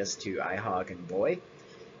analogous to IHOG and BOI.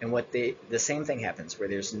 And what the same thing happens, where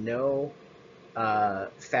there's no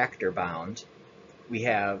factor bound, we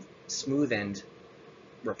have smoothened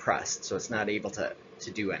repressed, so it's not able to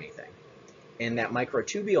do anything. And that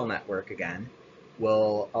microtubule network, again,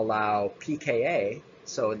 will allow PKA.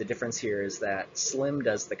 So the difference here is that SLIM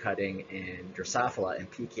does the cutting in Drosophila and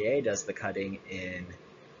PKA does the cutting in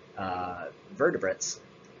vertebrates.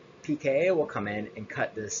 PKA will come in and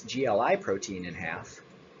cut this GLI protein in half,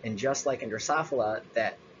 and just like in Drosophila,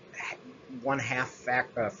 that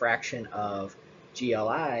 1/2 fraction of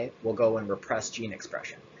GLI will go and repress gene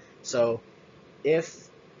expression. So if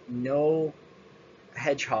no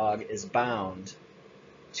hedgehog is bound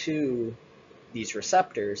to these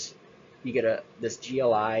receptors, you get this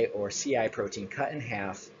GLI or CI protein cut in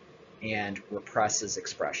half and represses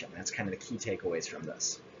expression. That's kind of the key takeaways from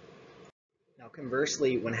this. Now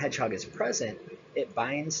conversely, when hedgehog is present, it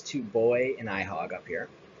binds to BOI and IHOG up here,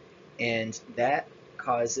 and that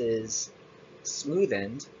causes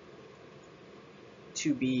smoothened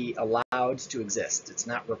to be allowed to exist. It's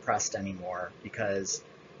not repressed anymore because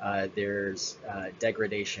there's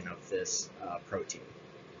degradation of this protein.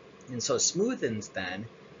 And so smoothened then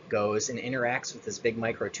goes and interacts with this big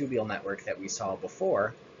microtubule network that we saw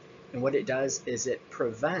before, and what it does is it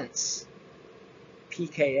prevents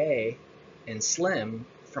PKA and SLIM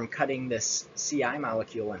from cutting this CI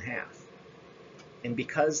molecule in half. And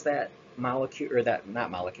because that molecule, or that,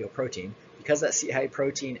 not molecule, protein, because that CI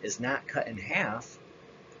protein is not cut in half,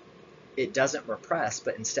 it doesn't repress,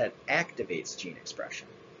 but instead activates gene expression.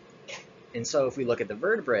 And so if we look at the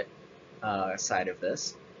vertebrate side of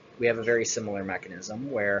this, we have a very similar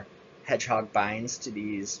mechanism where hedgehog binds to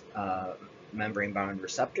these membrane-bound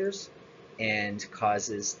receptors and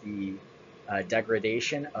causes the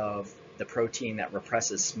degradation of the protein that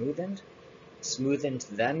represses smoothened. Smoothened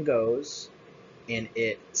then goes and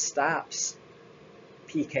it stops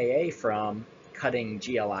PKA from cutting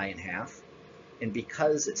GLI in half, and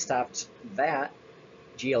because it stopped that,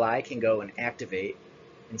 GLI can go and activate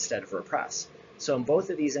instead of repress. So in both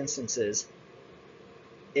of these instances,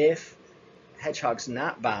 if hedgehog's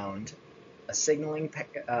not bound, a signaling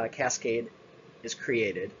cascade is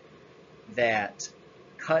created that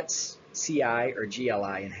cuts CI or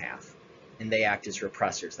GLI in half, and they act as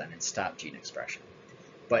repressors then and stop gene expression.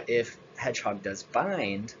 But if hedgehog does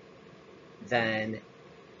bind, then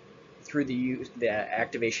through the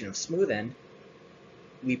activation of smoothen,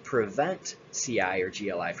 we prevent CI or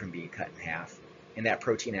GLI from being cut in half, and that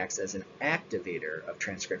protein acts as an activator of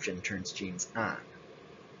transcription and turns genes on.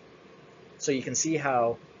 So you can see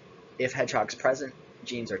how if hedgehog's present,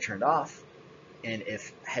 genes are turned off, and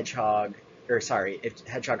if hedgehog's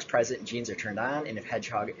present, genes are turned on, and if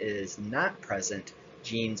hedgehog is not present,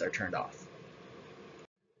 genes are turned off.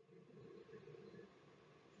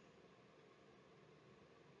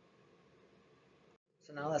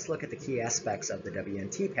 So now let's look at the key aspects of the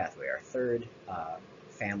WNT pathway, our third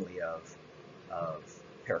family of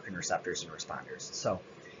paracrine receptors and responders. So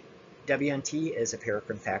WNT is a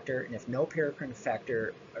paracrine factor, and if no paracrine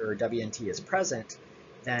factor or WNT is present,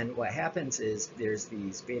 then what happens is there's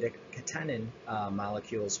these beta-catenin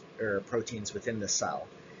molecules or proteins within the cell.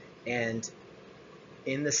 And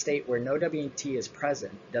in the state where no WNT is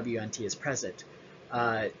present,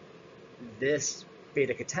 this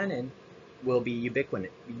beta-catenin will be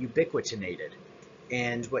ubiquitinated.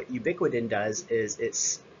 And what ubiquitin does is it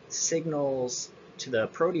signals to the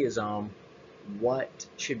proteasome what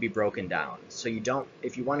should be broken down. So you don't,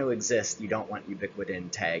 if you want to exist, you don't want ubiquitin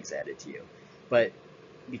tags added to you. But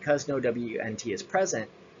because no WNT is present,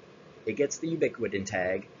 it gets the ubiquitin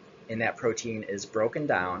tag, and that protein is broken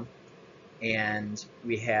down, and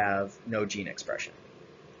we have no gene expression.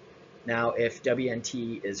 Now, if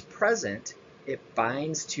WNT is present, it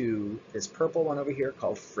binds to this purple one over here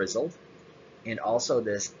called frizzled, and also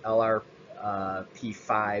this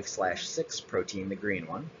LRP5/6 protein, the green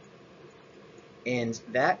one. And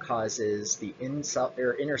that causes the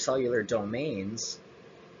intercellular domains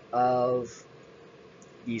of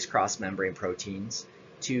these cross-membrane proteins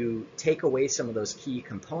to take away some of those key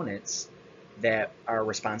components that are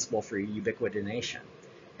responsible for ubiquitination.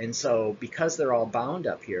 And so because they're all bound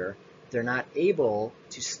up here, they're not able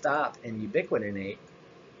to stop and ubiquitinate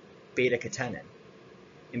beta-catenin.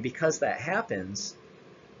 And because that happens,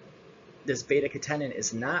 this beta-catenin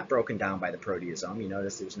is not broken down by the proteasome. You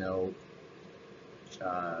notice there's no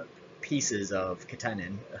pieces of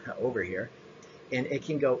catenin over here. And it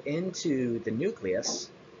can go into the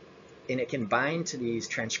nucleus, and it can bind to these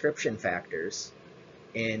transcription factors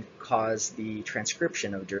and cause the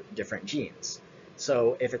transcription of different genes.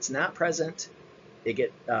 So if it's not present,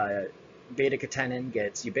 beta-catenin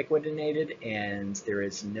gets ubiquitinated and there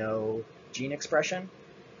is no gene expression.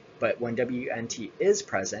 But when WNT is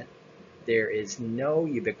present, there is no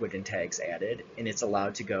ubiquitin tags added, and it's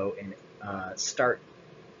allowed to go and start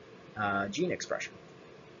gene expression.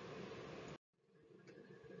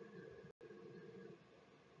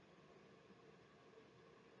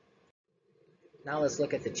 Now let's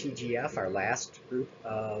look at the TGF, our last group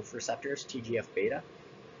of receptors, TGF-beta.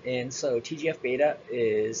 And so TGF-beta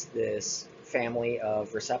is this family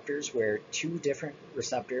of receptors where two different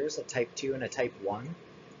receptors, a type 2 and a type 1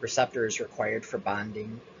 receptor, is required for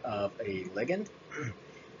bonding of a ligand.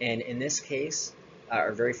 And in this case,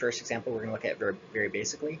 our very first example we're going to look at very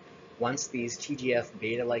basically, once these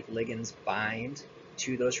TGF-beta-like ligands bind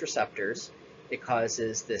to those receptors, it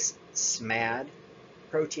causes this SMAD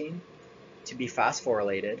protein to be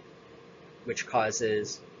phosphorylated, which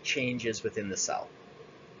causes changes within the cell.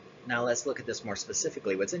 Now let's look at this more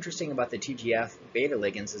specifically. What's interesting about the TGF-beta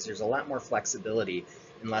ligands is there's a lot more flexibility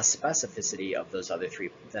and less specificity of those other three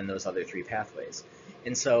pathways.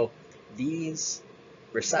 And so these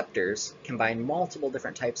receptors can bind multiple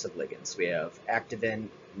different types of ligands. We have activin,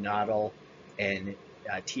 nodal, and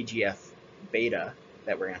TGF-beta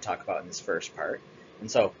that we're going to talk about in this first part. And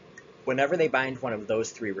so whenever they bind one of those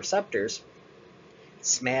three receptors,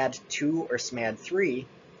 SMAD2 or SMAD3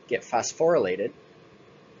 get phosphorylated,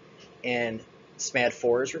 and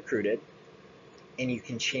SMAD4 is recruited, and you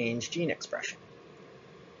can change gene expression.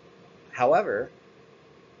 However,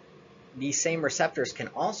 these same receptors can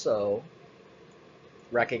also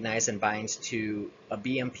recognize and bind to a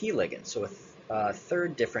BMP ligand, so a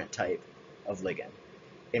third different type of ligand.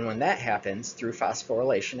 And when that happens through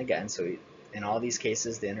phosphorylation again, so in all these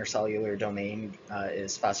cases the intercellular domain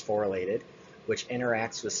is phosphorylated, which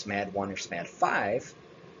interacts with SMAD1 or SMAD5,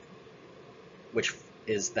 which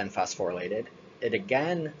is then phosphorylated. It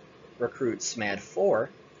again recruits SMAD4,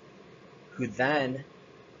 who then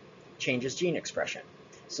changes gene expression.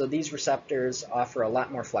 So these receptors offer a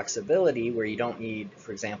lot more flexibility where you don't need,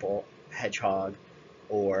 for example, hedgehog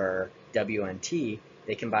or WNT.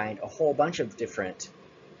 They can bind a whole bunch of different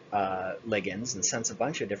ligands and sense a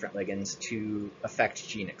bunch of different ligands to affect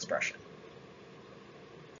gene expression.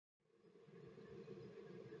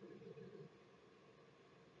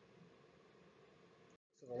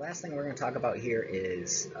 So the last thing we're going to talk about here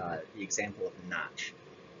is the example of Notch.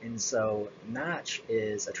 And so Notch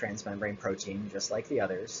is a transmembrane protein just like the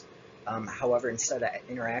others. However, instead of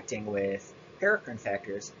interacting with paracrine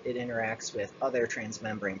factors, it interacts with other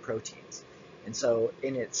transmembrane proteins. And so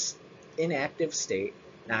in its inactive state,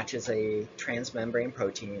 Notch is a transmembrane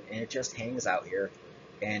protein, and it just hangs out here,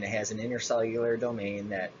 and it has an intercellular domain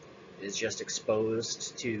that is just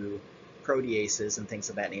exposed to proteases and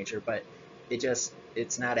things of that nature, but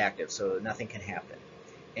it's not active, so nothing can happen.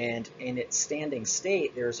 And in its standing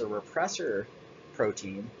state, there's a repressor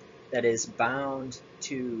protein that is bound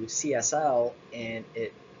to CSL, and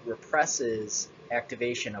it represses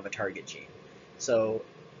activation of a target gene. So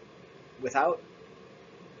without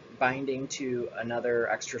binding to another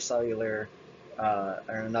extracellular or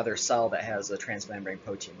another cell that has a transmembrane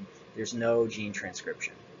protein, there's no gene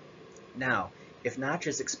transcription. Now, if Notch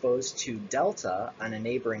is exposed to delta on a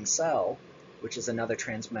neighboring cell, which is another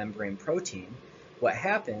transmembrane protein, what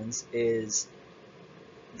happens is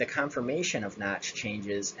the conformation of Notch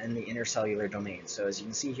changes in the intercellular domain. So as you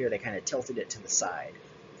can see here, they kind of tilted it to the side.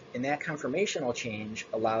 And that conformational change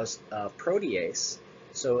allows a protease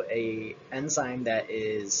So a enzyme that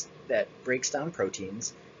breaks down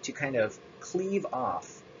proteins to kind of cleave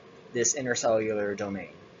off this intercellular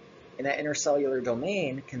domain. And that intercellular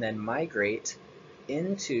domain can then migrate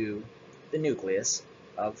into the nucleus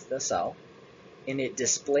of the cell, and it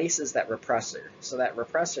displaces that repressor. So that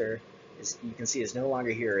repressor, you can see, is no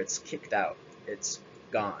longer here. It's kicked out. It's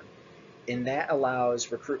gone. And that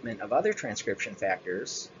allows recruitment of other transcription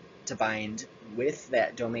factors to bind with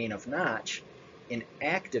that domain of Notch and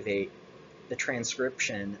activate the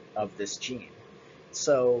transcription of this gene.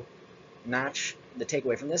 So Notch, the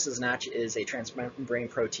takeaway from this is Notch is a transmembrane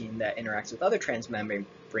protein that interacts with other transmembrane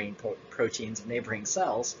proteins of neighboring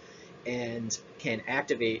cells and can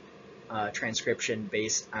activate transcription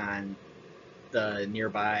based on the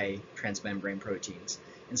nearby transmembrane proteins.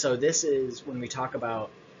 And so this is when we talk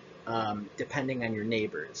about depending on your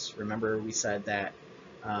neighbors. Remember we said that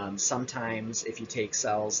sometimes if you take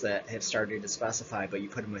cells that have started to specify but you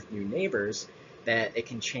put them with new neighbors, that it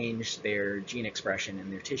can change their gene expression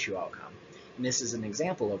and their tissue outcome. And this is an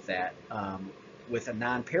example of that with a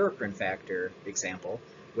non-paracrine factor example,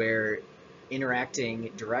 where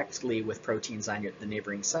interacting directly with proteins on the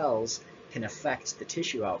neighboring cells can affect the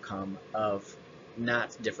tissue outcome of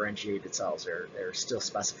not differentiated cells or still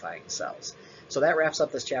specifying cells. So that wraps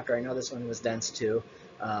up this chapter. I know this one was dense too,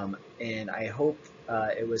 and I hope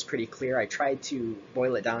it was pretty clear. I tried to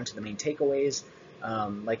boil it down to the main takeaways.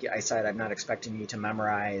 Like I said, I'm not expecting you to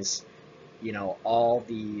memorize, all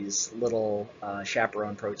these little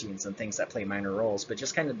chaperone proteins and things that play minor roles, but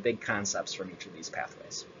just kind of big concepts from each of these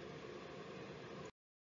pathways.